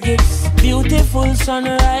sweetest gifts. Beautiful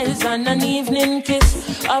sunrise and an evening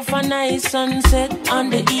kiss of a nice sunset on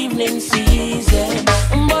the evening season.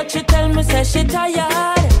 But she tell me, say she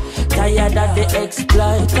tired of the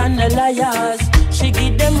exploit and the liars. She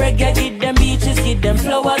give them reggae, give them beaches, give them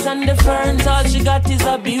flowers and the ferns. All she got is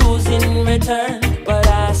abuse in return. But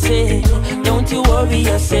I say, don't you worry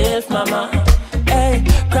yourself, mama. Hey,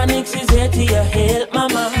 Chronixx is here to your help,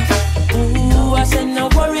 mama. Ooh, I said, no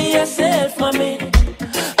worry yourself, mommy.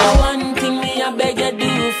 One thing me, I beg you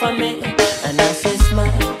do for me. And I say,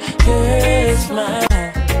 smile, girl, smile,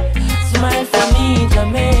 smile for me,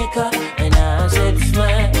 Jamaica. And I said,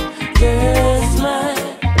 smile, girl, smile,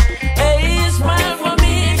 hey, smile for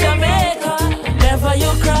me, Jamaica. Never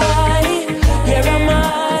you cry, here am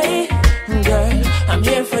I, girl, I'm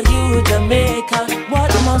here for you, Jamaica.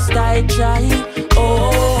 What must I try?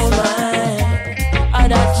 Oh my,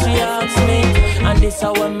 that she asks me, and this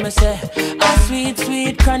how when me say, a sweet,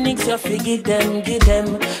 sweet Chronixx, you fi give them.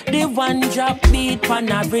 The one drop beat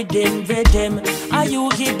pan a rhythm. Are you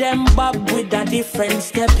give them bob with a different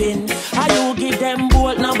stepping? Are you give them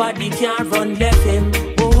bolt, nobody can run left him,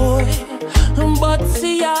 boy. But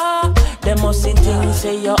see ya, them must see things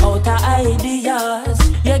say you're out of ideas.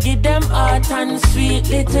 You give them art and sweet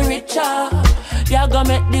literature. You gonna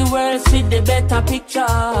make the world see the better picture.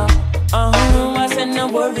 I said no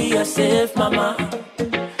worry yourself, mama.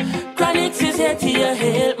 Chronixx is here to your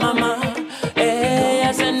help, mama. Hey,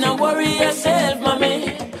 I said no worry yourself, mommy.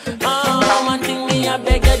 One thing me I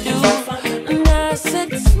beg you do. And I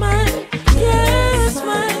said smile, yeah,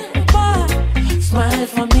 smile, boy. Smile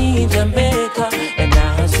for me, Jamaica. And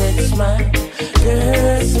I said smile,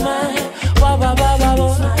 girl, smile. Wah, wah, wah, wah,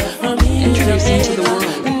 wah. For me, Introducing to the world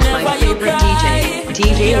my favorite DJ,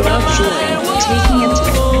 DjLoveJoy, taking it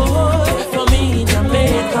to for me,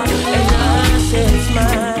 Jamaica. And I said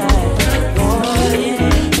smile,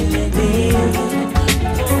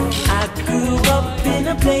 I grew up in a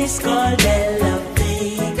place called La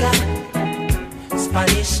Vega,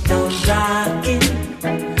 Spanish town rocking,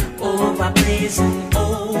 over blazing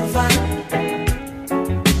over.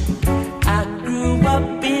 I grew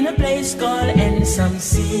up in a place called Ensom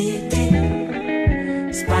City,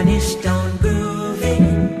 Spanish town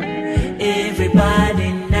grooving,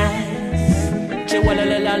 everybody nice.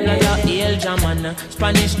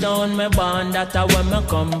 Spanish town, me born, that's where me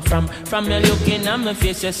come from. From me looking at my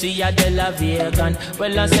face, you see a De La Vegan.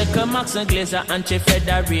 Well, I say Max and Glazer,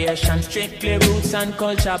 anti-federation. Strictly roots and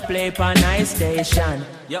culture play per nice station.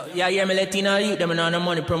 Yo, yeah, me Latina youth, them and all the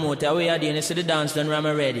money promoter. We are doing this to the dance done, I'm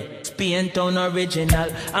ready. Spain town original.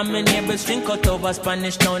 And my neighbors drink out over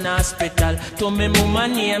Spanish town hospital. To me mama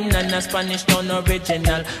name, Nana Spanish town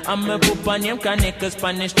original. And my papa name, Chronixx,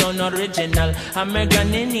 Spanish town original. And my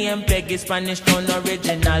granny name, Peggy, Spanish town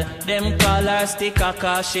original. Them call her sticker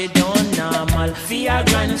cause she don't normal. For your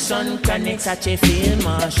grandson, Chronixx, such a field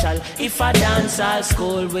marshal. If I dance all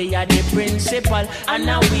school, we are the principal. And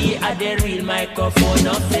now we are the real microphone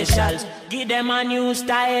officials. Give them a new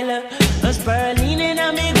style. A Sperling in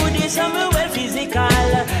a me goodies, I'm well physical.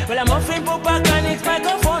 Well, I'm offering Papa Chronixx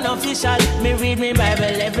microphone official. Me read me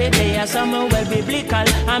Bible every day, as I'm well biblical.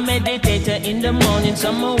 I meditate in the morning,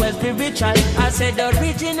 some well spiritual. I said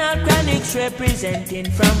original Chronixx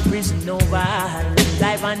representing from prison over.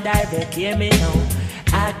 Live and direct, hear me now.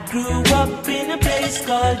 I grew up in a place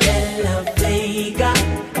called De La Vega,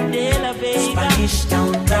 Spanish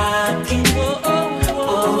town rocking,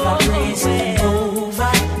 over blazing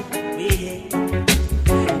over.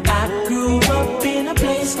 I grew up in a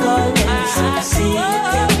place called Ensom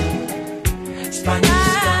City, Spanish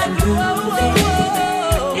town grooving,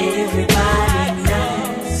 everybody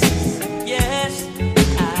nice. Yes,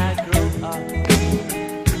 I grew up.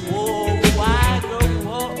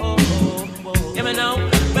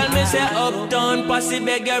 Me say uptown, posse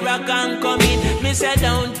beg your rock and come in. Me say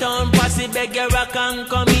downtown, posse beg your rock and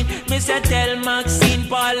come in. Me say tell Maxine,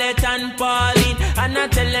 Paulette and Pauline. And I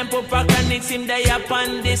tell them Papa Chronixx him they up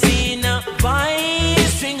on the scene.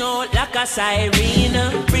 Voice string out like a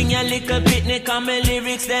siren. Bring your little picnic and my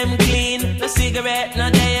lyrics them clean. The cigarette now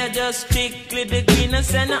they just strictly the green. And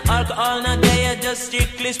send the alcohol now they just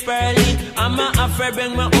strictly Sperling. I'm a afraid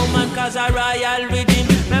bring my woman cause I royal with him.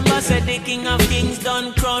 Remember said the king of kings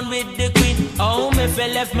done crown with the queen. Oh, me fell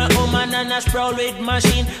left my woman and a sprawl with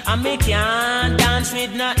machine. And me can't dance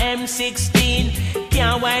with no M16.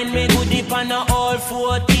 Can't wind me good deep on no all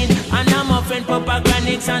 14. And I'm a friend Papa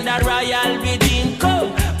Chronixx and the royal redeem.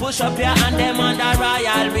 Come, push up your hand them on the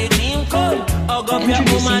royal redeem. Come, hug up your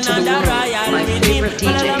woman and the royal redeem.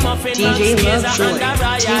 And I'm a friend DjLoveJoy and the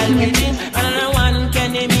royal redeem. And I'm one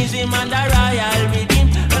Kenny Museum and the royal redeem.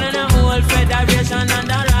 And I'm a whole federation and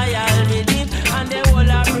the royal redeem. And the whole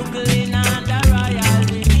of Brooklyn and the royal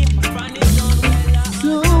redeem.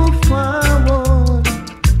 So forward,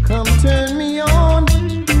 come turn me on.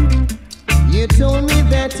 You told me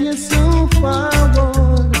that you're so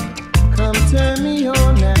forward, come turn me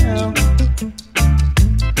on now.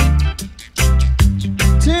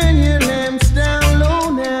 Turn your lamps down low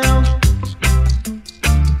now,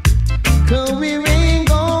 'cause we ain't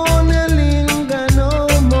gonna linger no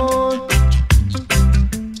more.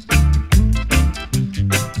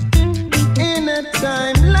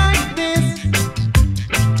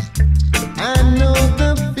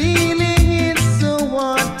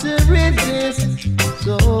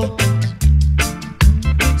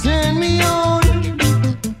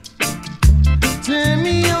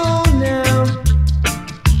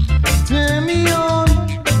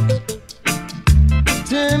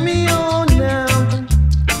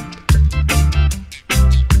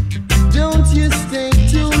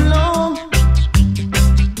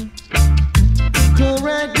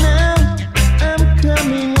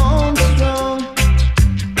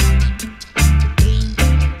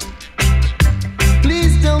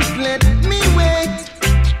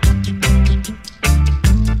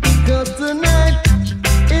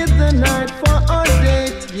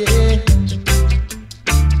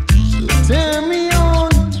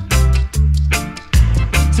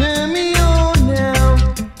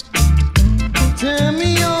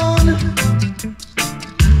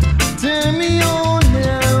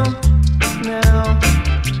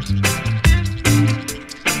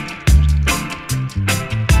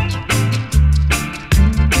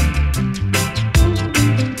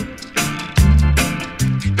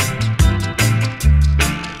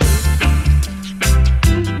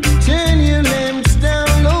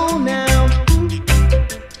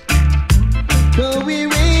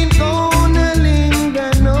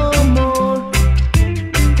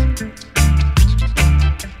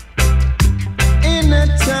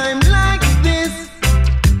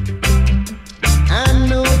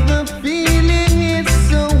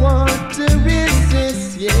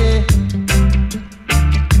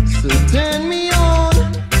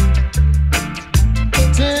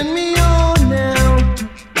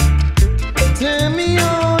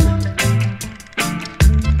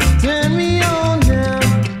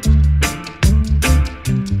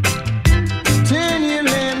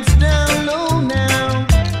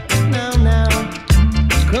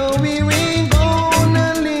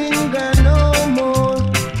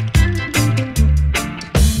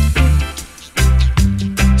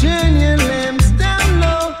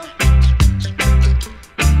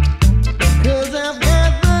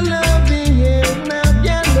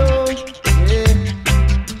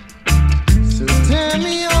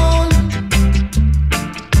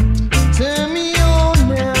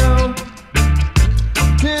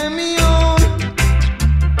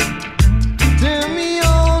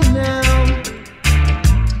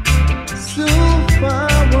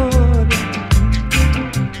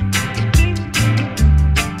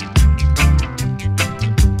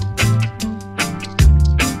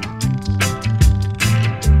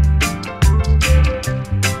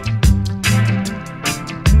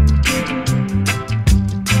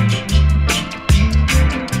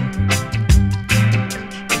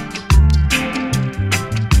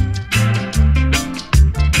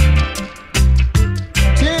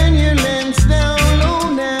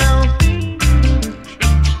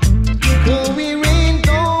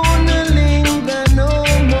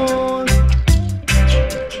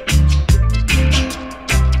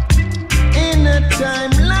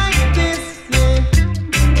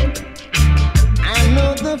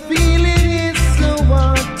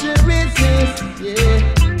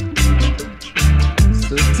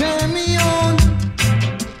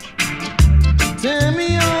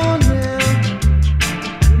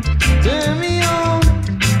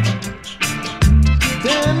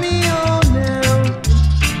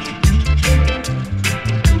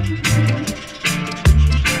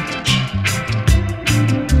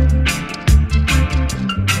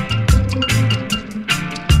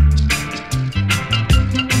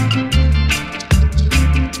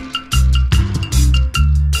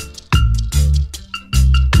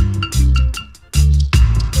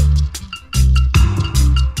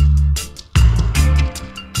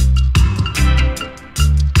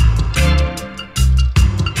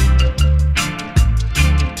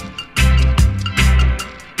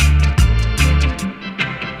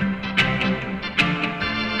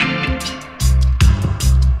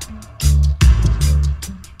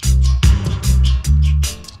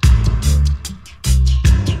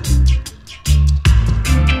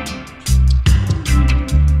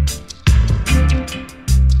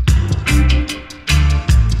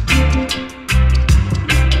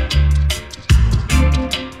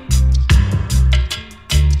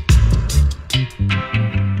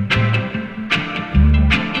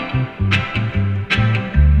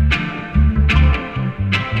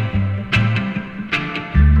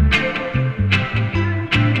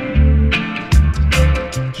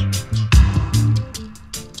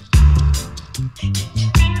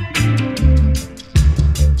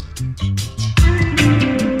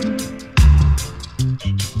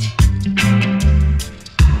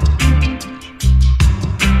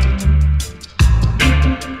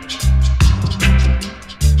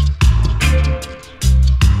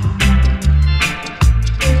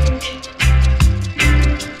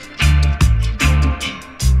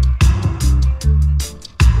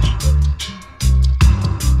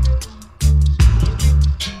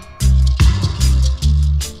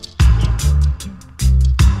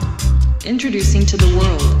 Introducing to the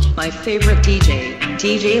world my favorite DJ,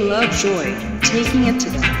 DjLoveJoy, taking it to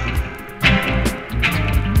them.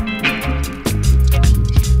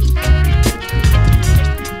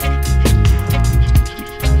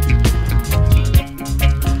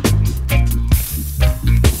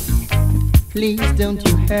 Please don't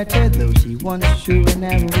you hurt her, though she once threw an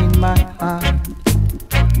arrow in my heart.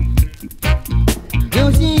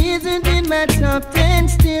 Though she isn't in my top 10,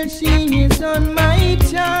 still she is on my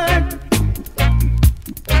chart.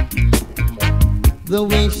 The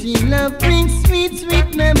way she loves brings sweet,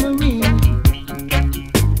 sweet memories.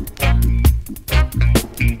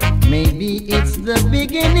 Maybe it's the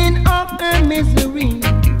beginning of her misery.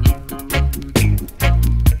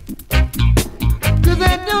 'Cause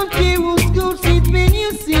I don't care whose school she's been,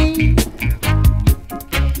 you see.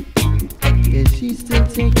 Yeah, she's still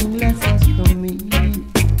taking lessons from me.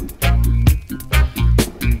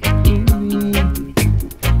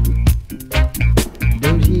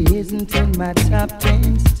 Though she isn't in my top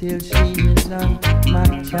 10, still she is on my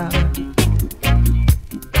chart.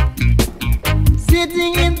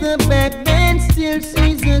 Sitting in the back bench, still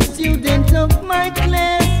she's a student of my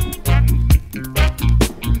class.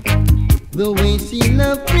 The way she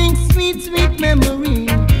loves brings sweet, sweet memories.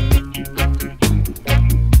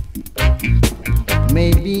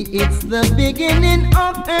 Maybe it's the beginning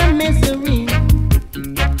of her misery.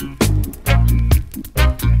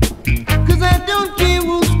 'Cause I don't care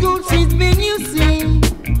whose school she's been, you see.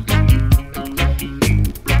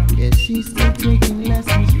 Yeah, she's still taking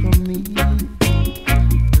lessons from me.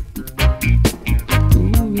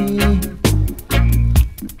 Ooh, yeah.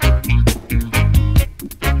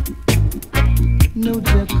 No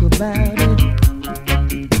joke about it.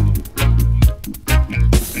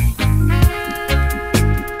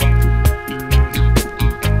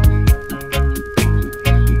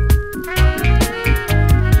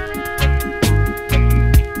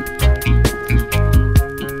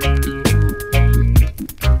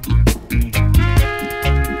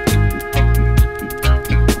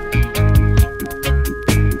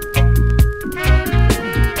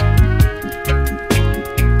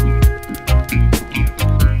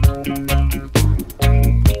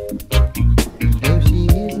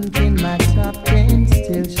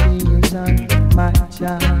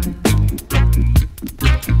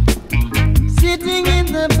 Sitting in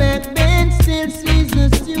the back bench, still she's a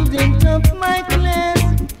student of my class.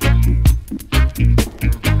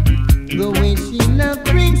 The way she loves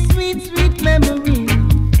brings sweet, sweet memories.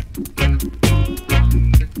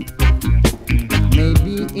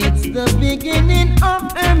 Maybe it's the beginning of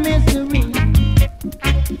her misery.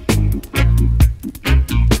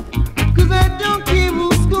 'Cause I don't care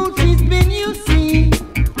whose school she's been, you see.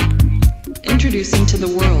 Introducing to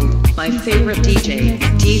the world my favorite DJ,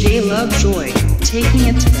 DjLoveJoy, taking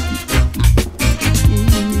it to them.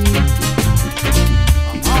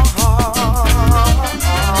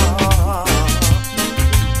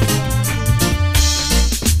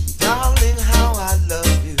 Darling, how I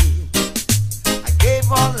love you. I gave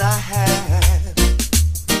all I had.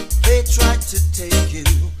 They tried to take you,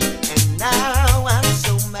 and now I'm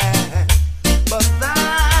so mad. But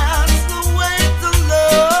that's the way to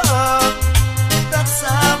love. That's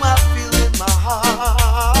how I feel in my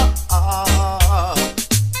heart.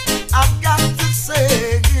 I've got to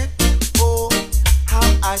say it. Oh, how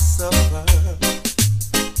I suffer.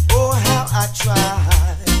 Oh, how I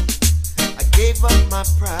tried. I gave up my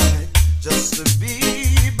pride just to be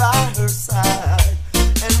by her side.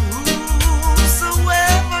 And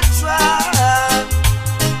whosoever tried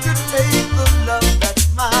to take the love that's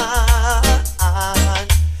mine,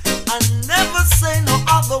 I never say no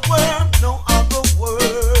other word, no other word.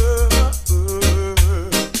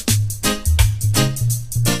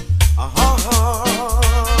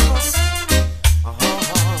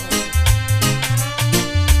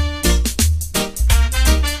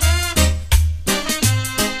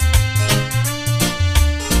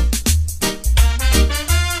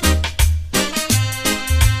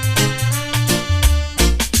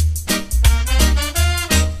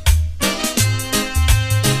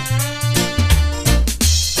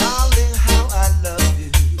 Darling, how I love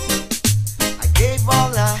you. I gave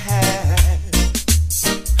all I had.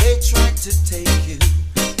 They tried to take you,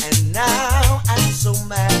 and now I'm so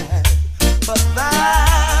mad. But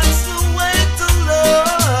that's the way to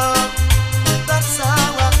love. That's how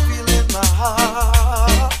I feel in my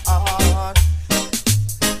heart.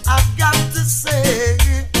 I've got to say,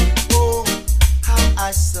 oh, how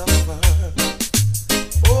I suffer.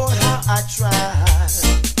 Oh, how I tried.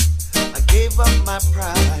 I gave up my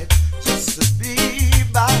pride just to be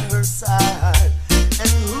by her side.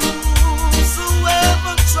 And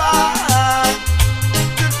whosoever tried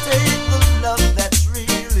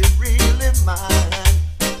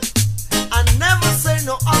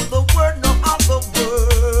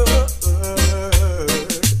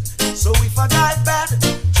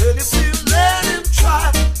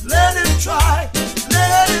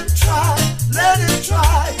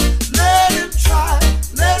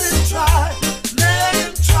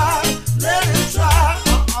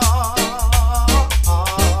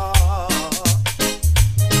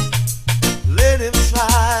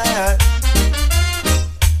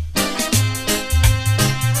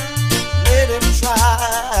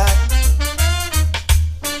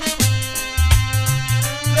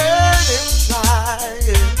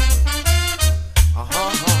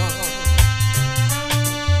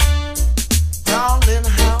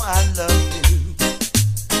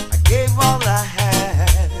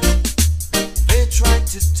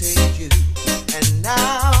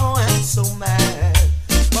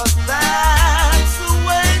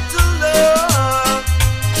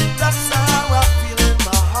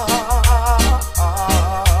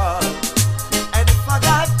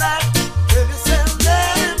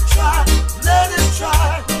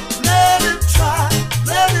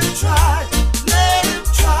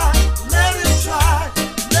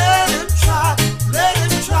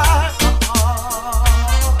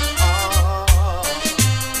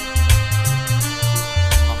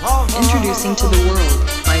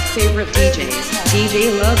favorite DJs,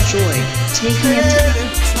 DjLoveJoy, taking it to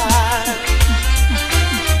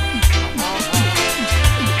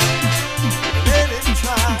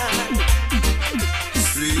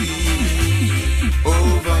Sleep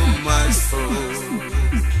over my soul.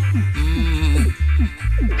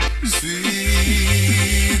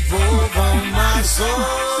 Sleep over my soul.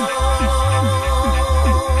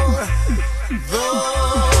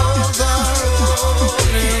 Though the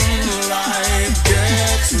road in life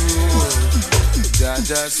gets rough,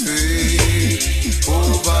 Jaja sleep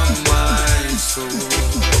over my soul.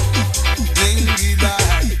 Lingy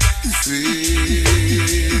like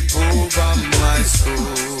sleep over my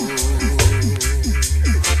soul.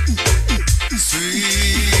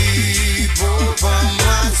 Sleep over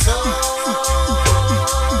my soul.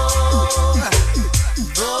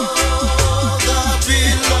 Though the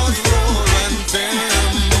billows roll and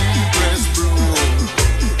tempests blow,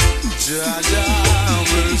 Jaja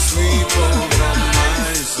will sweep over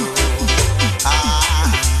my soul.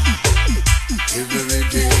 Every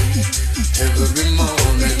day, every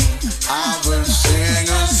morning, I will sing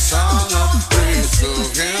a song of praise to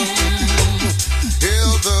Him.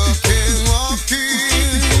 Hail the King of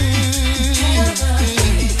Kings.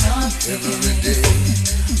 Every day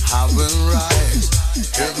I will rise,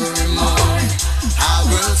 every morning I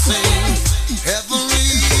will sing, every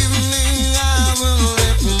evening I will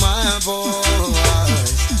lift my voice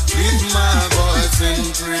in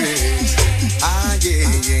praise.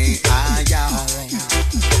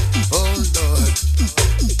 Oh Lord,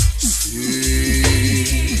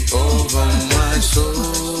 sleep over my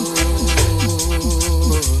soul.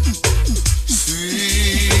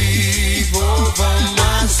 Sleep over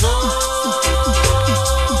my soul.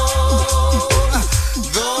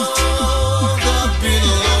 Though the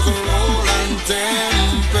billows roll and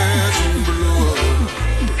tempests blow,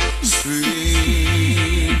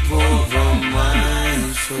 sleep over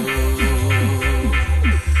my soul.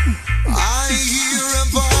 I hear a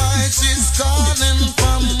voice is calling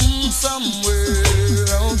from somewhere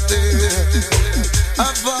out there.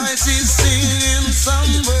 A voice is singing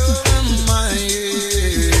somewhere in my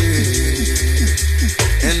ear.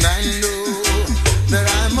 And I know that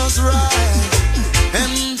I must rise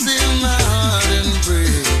and fill my heart and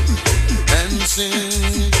pray and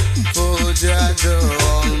sing for Jaja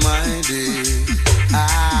Almighty.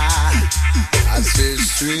 I say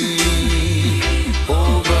sleep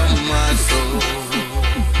over my soul.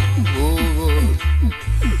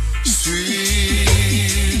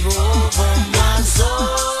 Sleep over my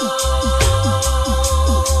soul.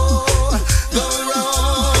 The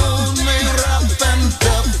road may rough and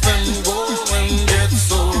tough and go and get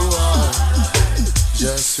so hard.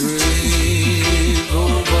 Just sleep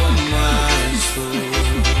over my soul.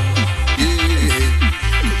 Yeah,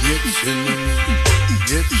 get in me,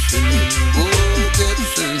 get in me, oh,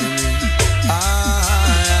 get in me.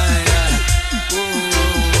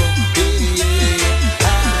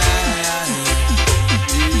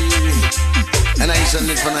 And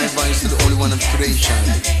lift my voice to the only one of creation.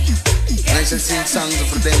 And I shall sing songs of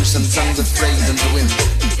redemption, songs of praise unto Him,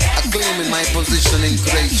 acclaiming my position in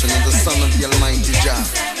creation as the Son of the Almighty Jah,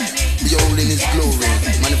 beholding His glory,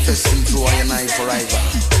 manifesting through I and I forever.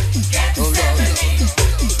 Oh Lord,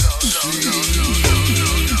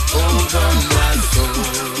 sleep over my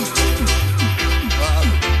soul.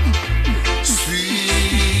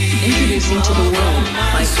 introducing to the world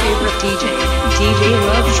my favorite DJ,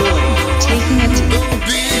 DjLoveJoy, taking it to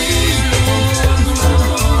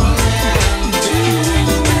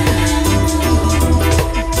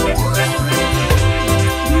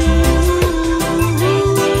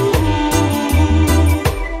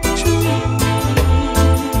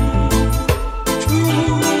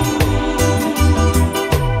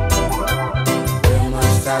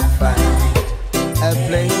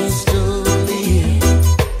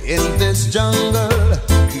jungle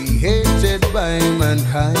created by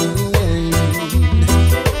mankind.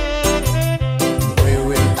 Where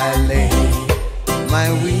will I lay my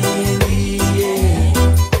weary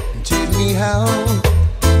head? Tell me how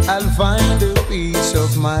I'll find a peace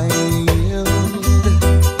of mind.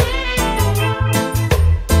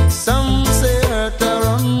 Some say earth are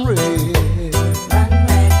unreal.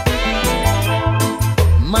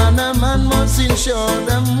 Man a man must ensure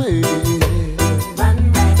them way.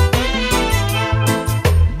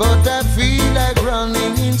 But I feel like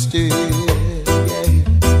running instead, yeah.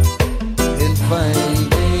 And find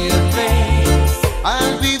me a place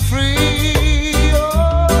I'll be free.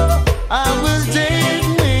 Oh, I will take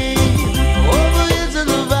me over into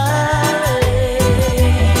the valley.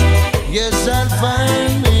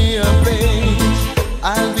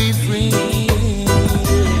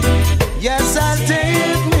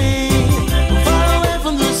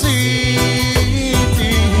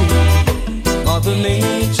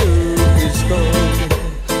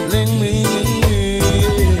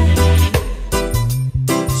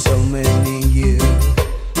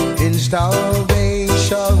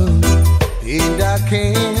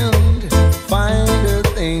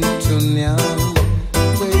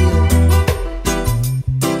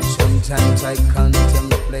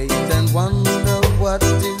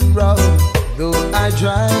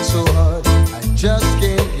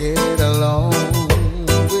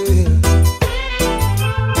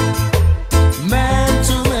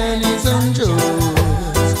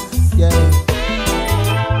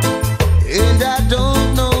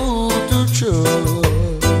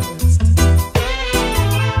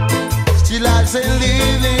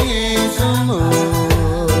 the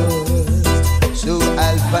most. So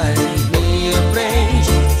I'll find me a place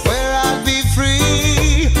where I'll be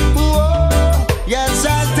free. Whoa, yes,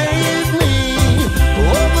 I'll take me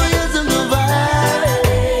over years in the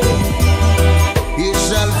valley. Yes,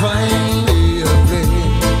 I'll find me a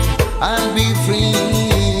place, I'll be free.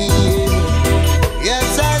 Yes,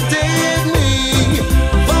 I'll take me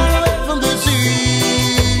far away from the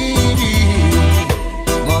sea.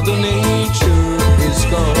 Mother Nature is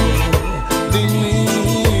calling me.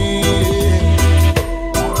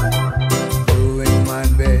 Doing my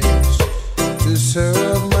best to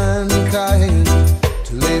serve mankind,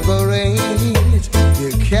 to liberate the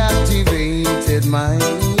captivated mind.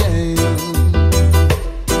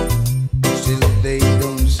 Still they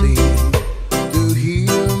don't seem to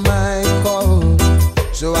hear my call,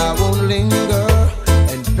 so I won't linger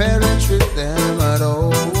and penetrate them at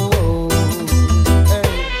all.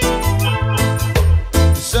 Hey.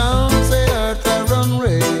 Some say earth I run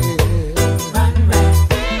red.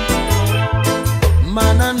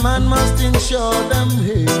 Man and man must ensure them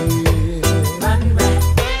here.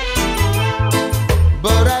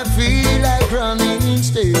 But I feel like running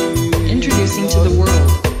instead. Introducing to the world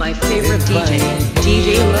my favorite DJ,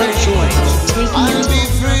 DjLoveJoy, taking I'll it be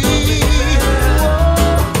free.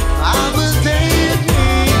 I will take me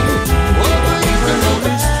over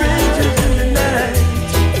We're strangers in the night,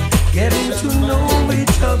 getting to know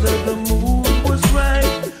each other. The mood was right,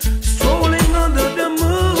 strolling under the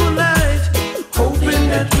moonlight, hoping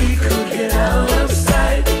that we could get out of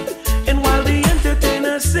sight. And while the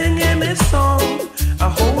entertainer's singing his song, I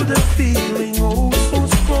hold a feeling oh so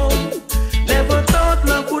strong. Never thought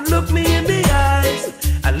love would look me in the eyes.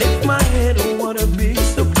 I lift my head, oh what a big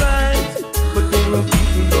surprise. But there are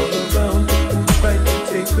people all around who try to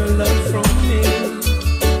take her love from me.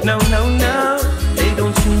 Now, they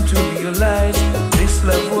don't seem to realize this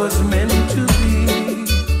love was meant to be.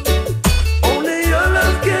 Only your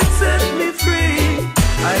love can set me free.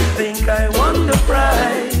 I think I won the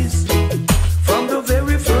prize. From the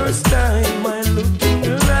very first time I looked in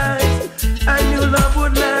your eyes, I knew love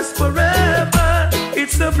would last forever.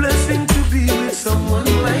 It's a blessing to be with someone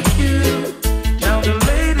like you. Now the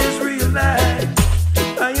ladies realize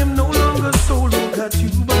I am no longer solo, got you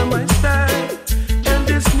by my side. And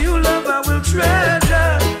this new love I will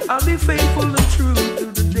treasure. I'll be faithful and true to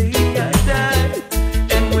the day I die.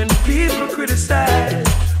 And when people criticize,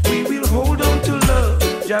 we will hold on to love,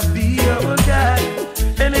 just be our guide.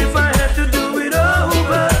 And if I had to do it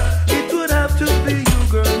over, it would have to be you,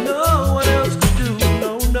 girl. No one else could do.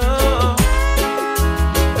 No,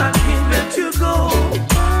 I can't let you go.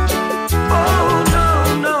 Oh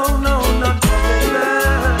no, not forever.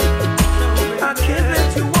 I can't let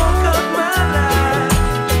you walk out my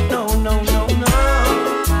life. No.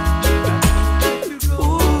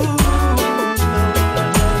 Ooh,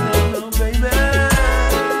 no, baby.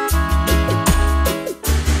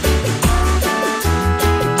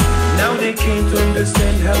 Now they can't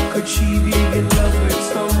understand how could she be in love with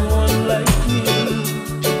someone like me.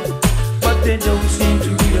 But they don't seem to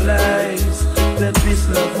realize that this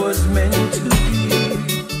love was meant to be.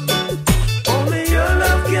 Only your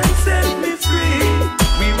love can set me free.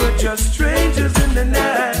 We were just strangers in the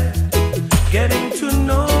night, getting to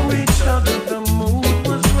know each other. The mood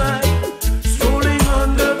was right, strolling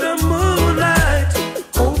under the moonlight,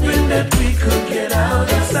 hoping that we could get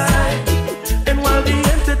out of sight. And while the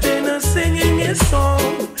entertainer's singing his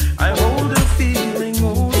song, I hold a feeling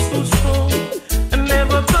oh so strong. I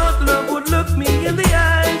never thought love would look me in the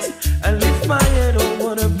eyes. I lift my head, oh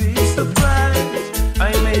what a big surprise.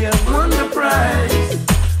 I may have won the prize.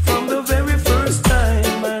 From the very first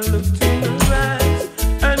time I looked in her eyes,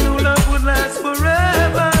 I knew love would last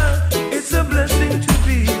forever. It's a blessing to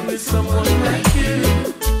be with someone like you.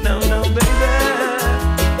 Now, baby,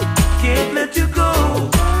 can't let you go.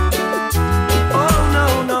 Oh no.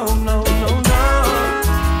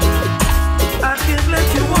 I can't let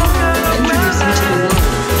you walk out of my Introducing to the life. world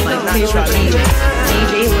my favorite DJ,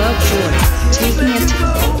 DjLoveJoy, taking it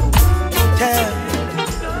Yeah.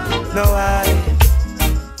 No, I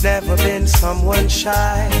never been someone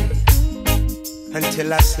shy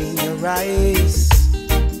until I seen your eyes.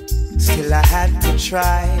 Still I had to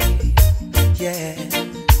try. Yeah.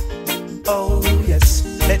 Oh yes.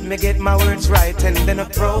 Let me get my words right and then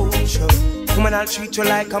approach you. Woman, I'll treat you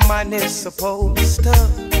like a man is supposed to.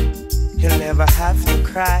 You'll never have to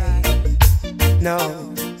cry. No.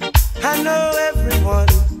 I know everyone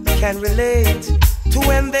can relate to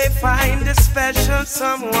when they find a special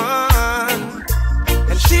someone.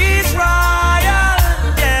 And she's royal,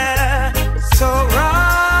 yeah, so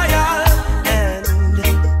royal. And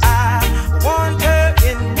I want her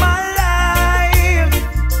in my life.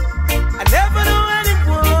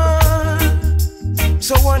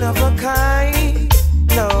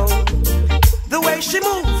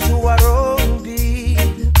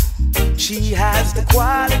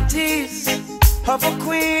 of a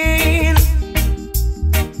queen.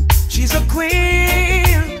 She's a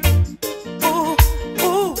queen. Ooh,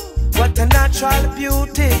 ooh, what a natural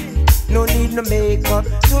beauty. No need no makeup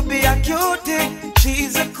to be a cutie.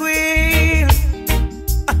 She's a queen.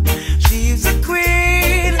 She's a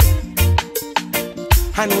queen.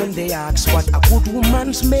 And when they ask what a good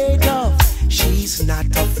woman's made of, she's not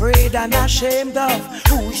afraid and ashamed of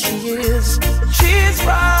who she is. She's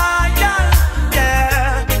royal,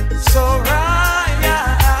 yeah, so royal.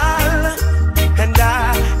 And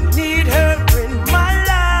I need her in my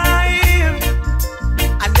life.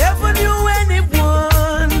 I never knew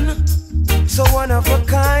anyone so one of a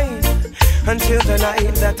kind until the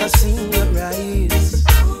night that I seen her rise.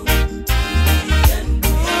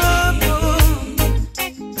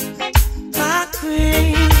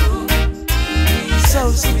 So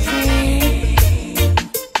supreme,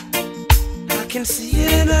 I can see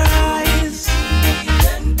it in her eyes,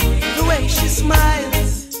 the way she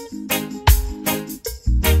smiles.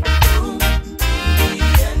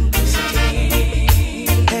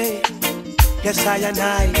 Hey, yes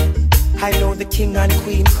I know the king and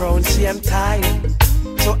queen crown, see I'm tired,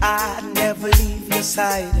 so I'd never leave your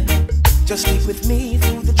side. Just stick with me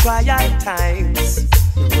through the trial times.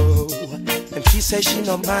 Oh, and she says she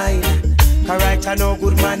no mind. Alright, I know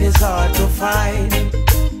good man is hard to find,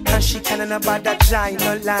 and she can't about that giant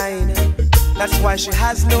no line. That's why she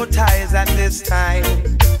has no ties at this time.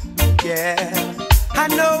 Yeah, I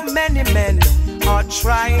know many men are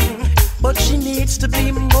trying, but she needs to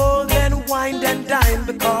be more than wine and dine,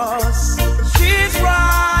 because she's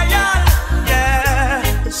royal, yeah,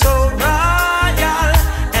 so royal,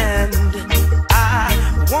 and I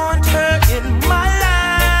want her in my life.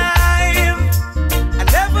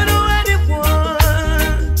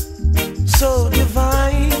 So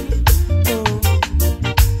divine,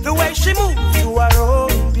 the way she moves to her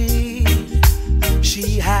own beat.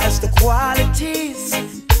 She has the qualities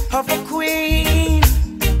of a queen,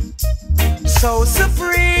 so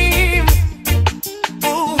supreme.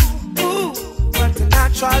 Ooh, ooh, what a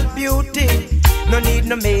natural beauty. No need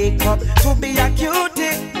no makeup to be a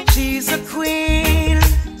cutie. She's a queen,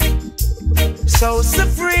 so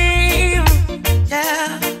supreme,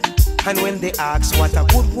 yeah. And when they ask what a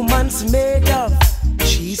good woman's made of,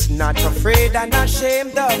 she's not afraid and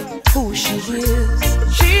ashamed of who she is.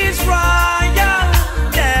 She's royal,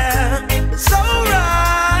 yeah, so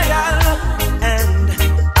royal, and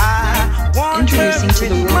I want Introducing her to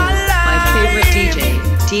the in world, my life. my favorite DJ,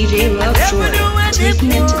 DjLoveJoy,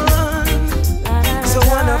 taking it to so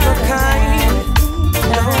one of a kind.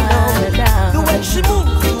 The way she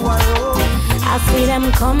moves to her own. I see them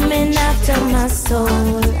coming after my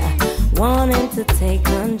soul, wanting to take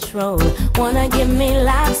control. Wanna give me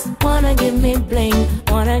laughs, wanna give me bling,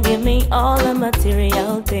 wanna give me all the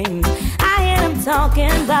material things. I hear them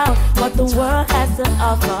talking about what the world has to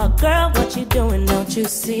offer. Girl, what you doing, don't you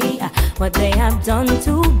see? What they have done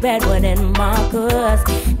to Bedouin and Marcus,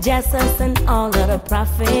 Jesus and all of the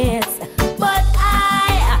prophets. But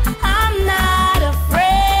I'm not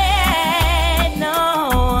afraid,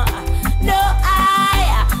 no.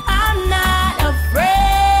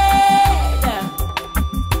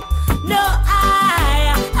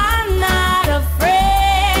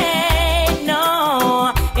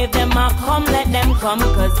 Come,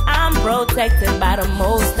 cause I'm protected by the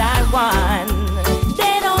Most High One.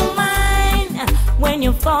 They don't mind when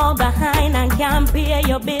you fall behind and can't pay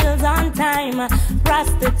your bills on time.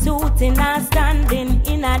 Prostituting and standing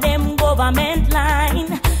in a them government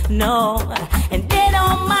line. No, and they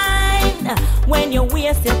don't mind when you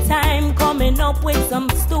waste your time coming up with some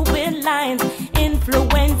stupid lines,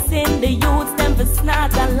 influencing the youths them for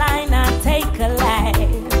snort a line and take a life.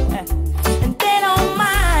 And they don't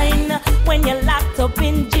mind when you're locked up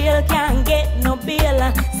in jail, can't get no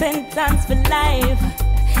bail, sentence for life.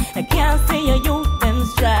 I can't see your youth them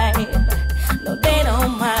strive. No, they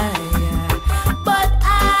don't mind. But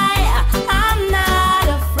I'm not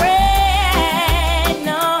afraid,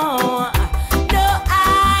 no. No,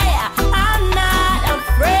 I'm not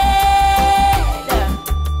afraid.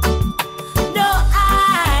 No,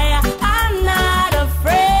 I'm not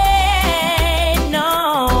afraid,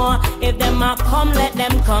 no. If them are come, let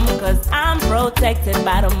them come, cause I'm protected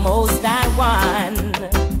by the Most High One.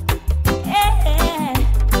 Yeah.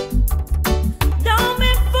 Don't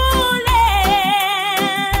be foolish,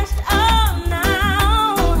 oh no.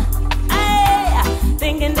 Hey,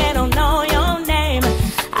 thinking they don't know your name.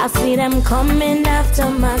 I see them coming after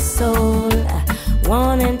my soul,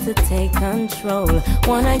 wanting to take control.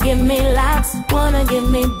 Wanna give me laughs, wanna give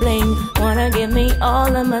me bling, wanna give me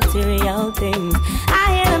all the material things.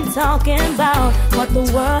 I hear them talking about what the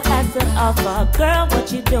world has to offer. Girl,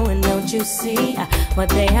 what you doing, don't you see what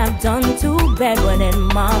they have done to Bedouin and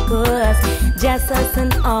Marcus, Jesus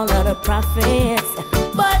and all of the prophets?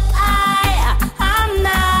 But I'm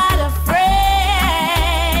not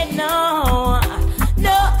afraid, no,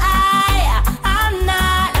 no, I'm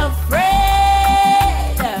not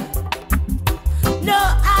afraid, no,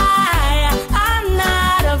 I'm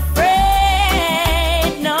not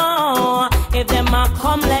afraid, no. If them a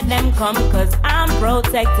come, let them come, 'cause I'm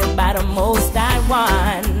protected by the Most High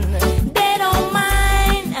One. They don't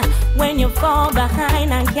mind when you fall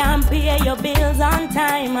behind and can't pay your bills on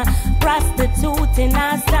time. Prostituting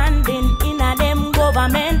and standing in a them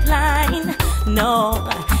government line, no.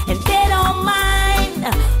 And they don't mind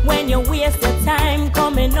when you waste your time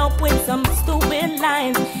coming up with some stupid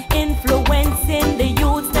lines, influencing the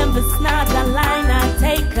youth them to snap a line and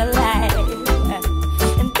take a life.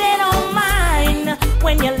 And they don't mind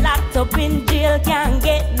when you're locked up in jail, can't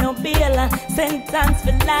get no bail, sentence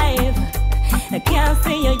for life. I can't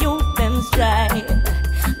see your youth them strike,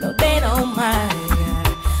 no, they don't mind.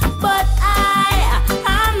 But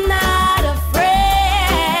I'm not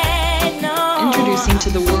afraid, no. Introducing to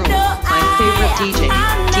the world No, my favorite DJ,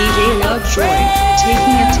 I'm DjLoveJoy, not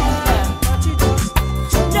taking it to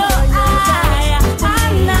No,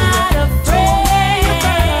 I'm not afraid,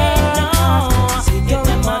 no. If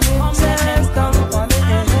them a come, let them come.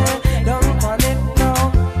 Don't on it, no.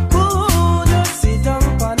 Ooh, just sit down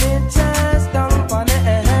on it, just down on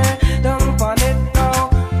it, don't on it, no.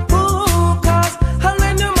 Ooh, 'cause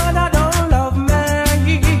when your mother don't love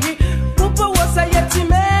me, Papa was a yet to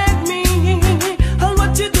make me. And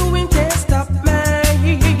what you doing can't stop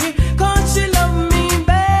me, 'cause she love me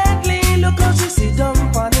badly. Look how she sit down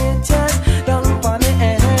on it, just down on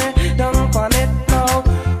it, down on it, no.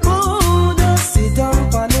 Ooh, just sit down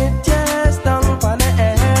on it, just down on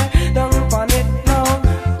it, down on it, no.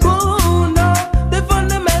 Ooh, no, the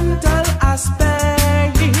fundamental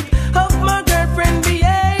aspect of my girlfriend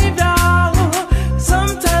behavior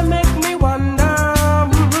sometimes make me wonder.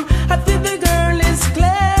 I think the girl is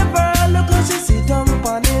clever. Look how she sit down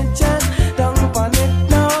on it, just down on it,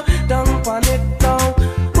 no, down on it, no.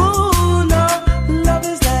 Ooh, no, love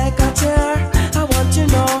is like a chair. I want you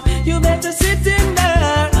know, you better sit in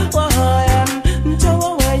there. Why and throw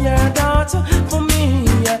away your doubts for me.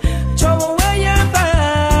 Throw away your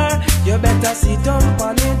fire. You better sit down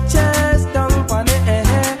on it, just down on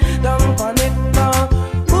it, down on it, no.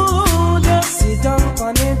 Ooh, just sit down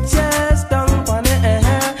on it, just down on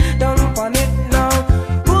it, down on it, no.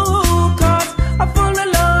 Ooh, 'cause I full of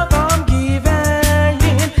love I'm giving,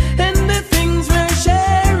 and the things we're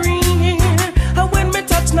sharing. And when me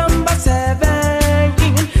touch number 7,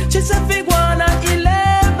 she said we wanna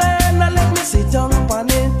 11. Now let me sit down on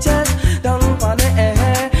it, just down on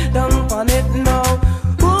it, down on it, no.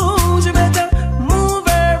 Ooh, she better move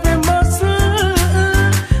every muscle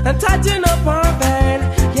and tighten up her bed,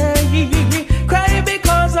 yeah. Cry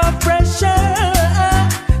because of pressure,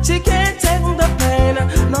 she can't take the pain,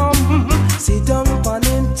 no. Sit down on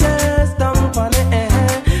it, just down on it,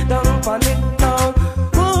 down on it, no.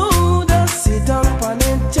 Ooh, just sit down on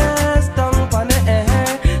it, just down on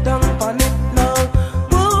it, down on it, no.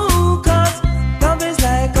 Ooh, 'cause love is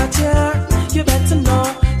like a chair. You better know,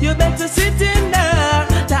 you better sit in there.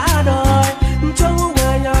 That boy, throw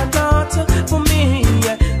away your thoughts for me.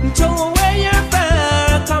 Throw away your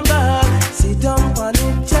fear, come back. Sit down on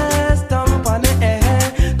it, just down on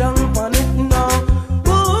it, down on it, no.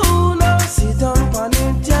 Ooh, no, sit down on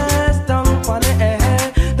it, just down on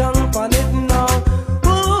it, down on it, no.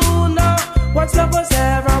 Ooh, no, once love was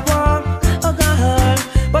everyone, oh God,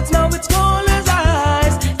 but now it's cold as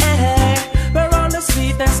ice, where all the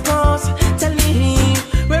sweetness goes. Tell me,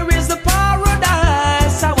 where is the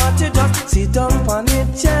paradise? I want to just sit down on it,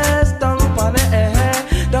 just down on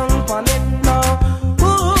it, down on it, no.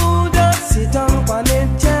 Ooh, just sit down on it,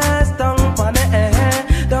 just down on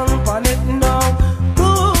it, down on it, no.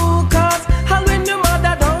 Ooh, 'cause when your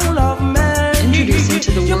mother don't love me, Introducing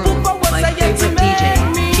to the your world papa was my a yet to favorite DJ,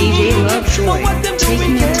 make me. DjLoveJoy, But what them taking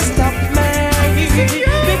doing it can't to stop me,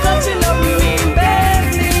 because she love me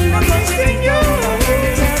badly. Look how she sit down on it,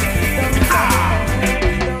 just down on it.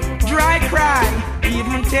 Dry cry,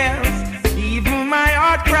 even tears, even my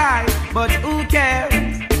heart cry, but who cares?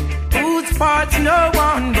 Whose fault's no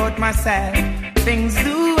one but myself. Things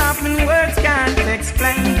do happen, words can't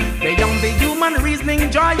explain. Beyond the human reasoning,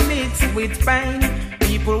 joy mixed with pain.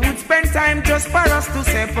 People would spend time just for us to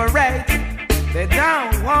separate. They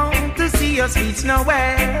don't want to see us reach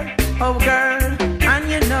nowhere. Oh girl, and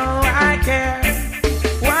you know I care.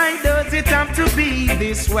 Why does does it have to be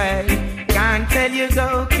this way? Can't tell you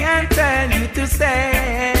go, can't tell you to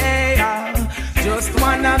stay. Just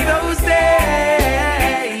one of those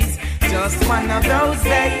days, just one of those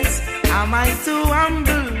days. Am I too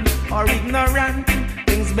humble or ignorant?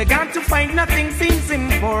 Things began to find nothing seems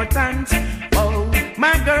important. Oh,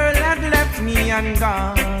 my girl had left me and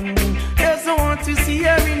gone. Doesn't want to see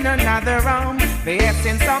her in another room. The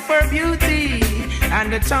essence of her beauty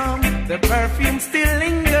and the charm, the perfume still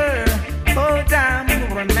linger. Oh damn,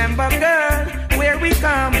 remember girl, where we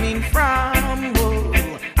coming from. Oh,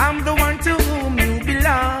 I'm the one to whom you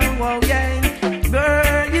belong. Oh yeah,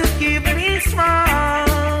 girl, you keep me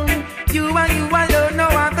strong. You and you alone, no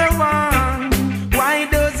other one. Why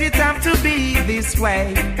does it have to be this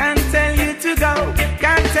way? Can't tell you to go,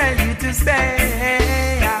 can't tell you to stay.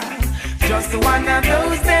 Just one of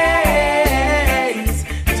those days,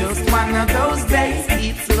 just one of those days.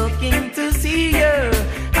 It's looking to see you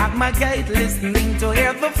at my gate, listening to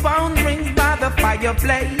hear the phone rings by the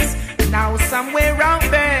fireplace. Now somewhere out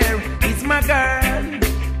there is my girl.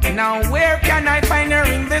 Now where can I find her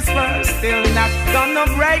in this world? Still not gonna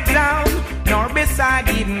break down, nor beside,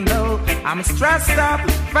 even though I'm stressed up,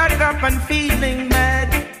 fed up and feeling mad.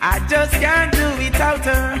 I just can't do without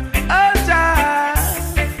her. Oh child,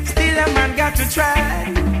 still a man got to try.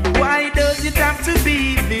 Why does it have to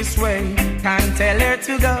be this way? Can't tell her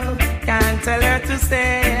to go, can't tell her to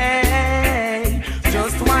stay.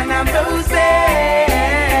 Just one of those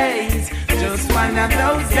days, just one of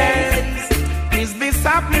those days. Is this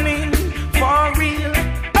happening for real?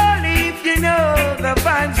 Only if you know the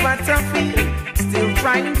vibes what I feel. Still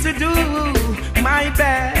trying to do my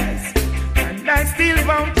best, and I still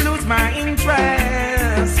won't lose my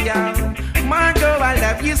interest. Yeah, Margot, I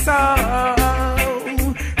love you so.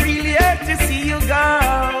 Really hurt to see you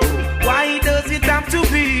go. Why does it have to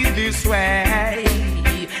be this way?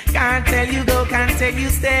 Can't tell you go, can't tell you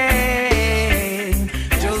stay.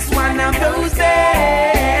 Just one of those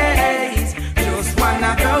days, just one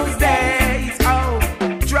of those days. Oh,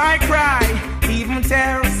 dry cry, even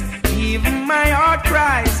tears, even my heart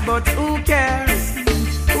cries. But who cares?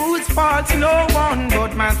 Whose fault's no one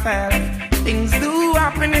but myself. Things do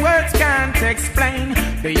happen, words can't explain.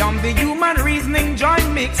 Beyond the human reasoning, joy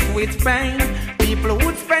mixed with pain. People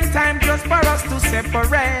would spend time just for us to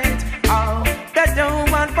separate. Oh, they don't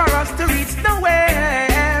want for us to reach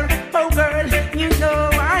nowhere. Oh girl, you know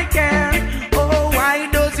I care. Oh, why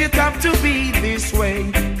does it have to be this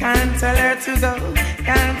way? Can't tell her to go,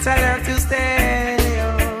 can't tell her to stay.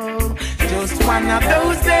 Oh, just one of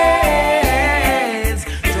those days,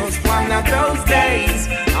 just one of those days.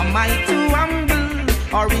 Am I too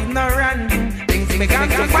humble or ignorant? Things began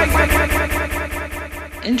to fight.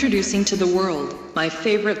 Introducing to the world my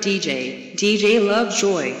favorite DJ,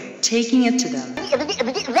 DjLoveJoy, taking it to them.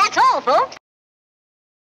 That's all, folks.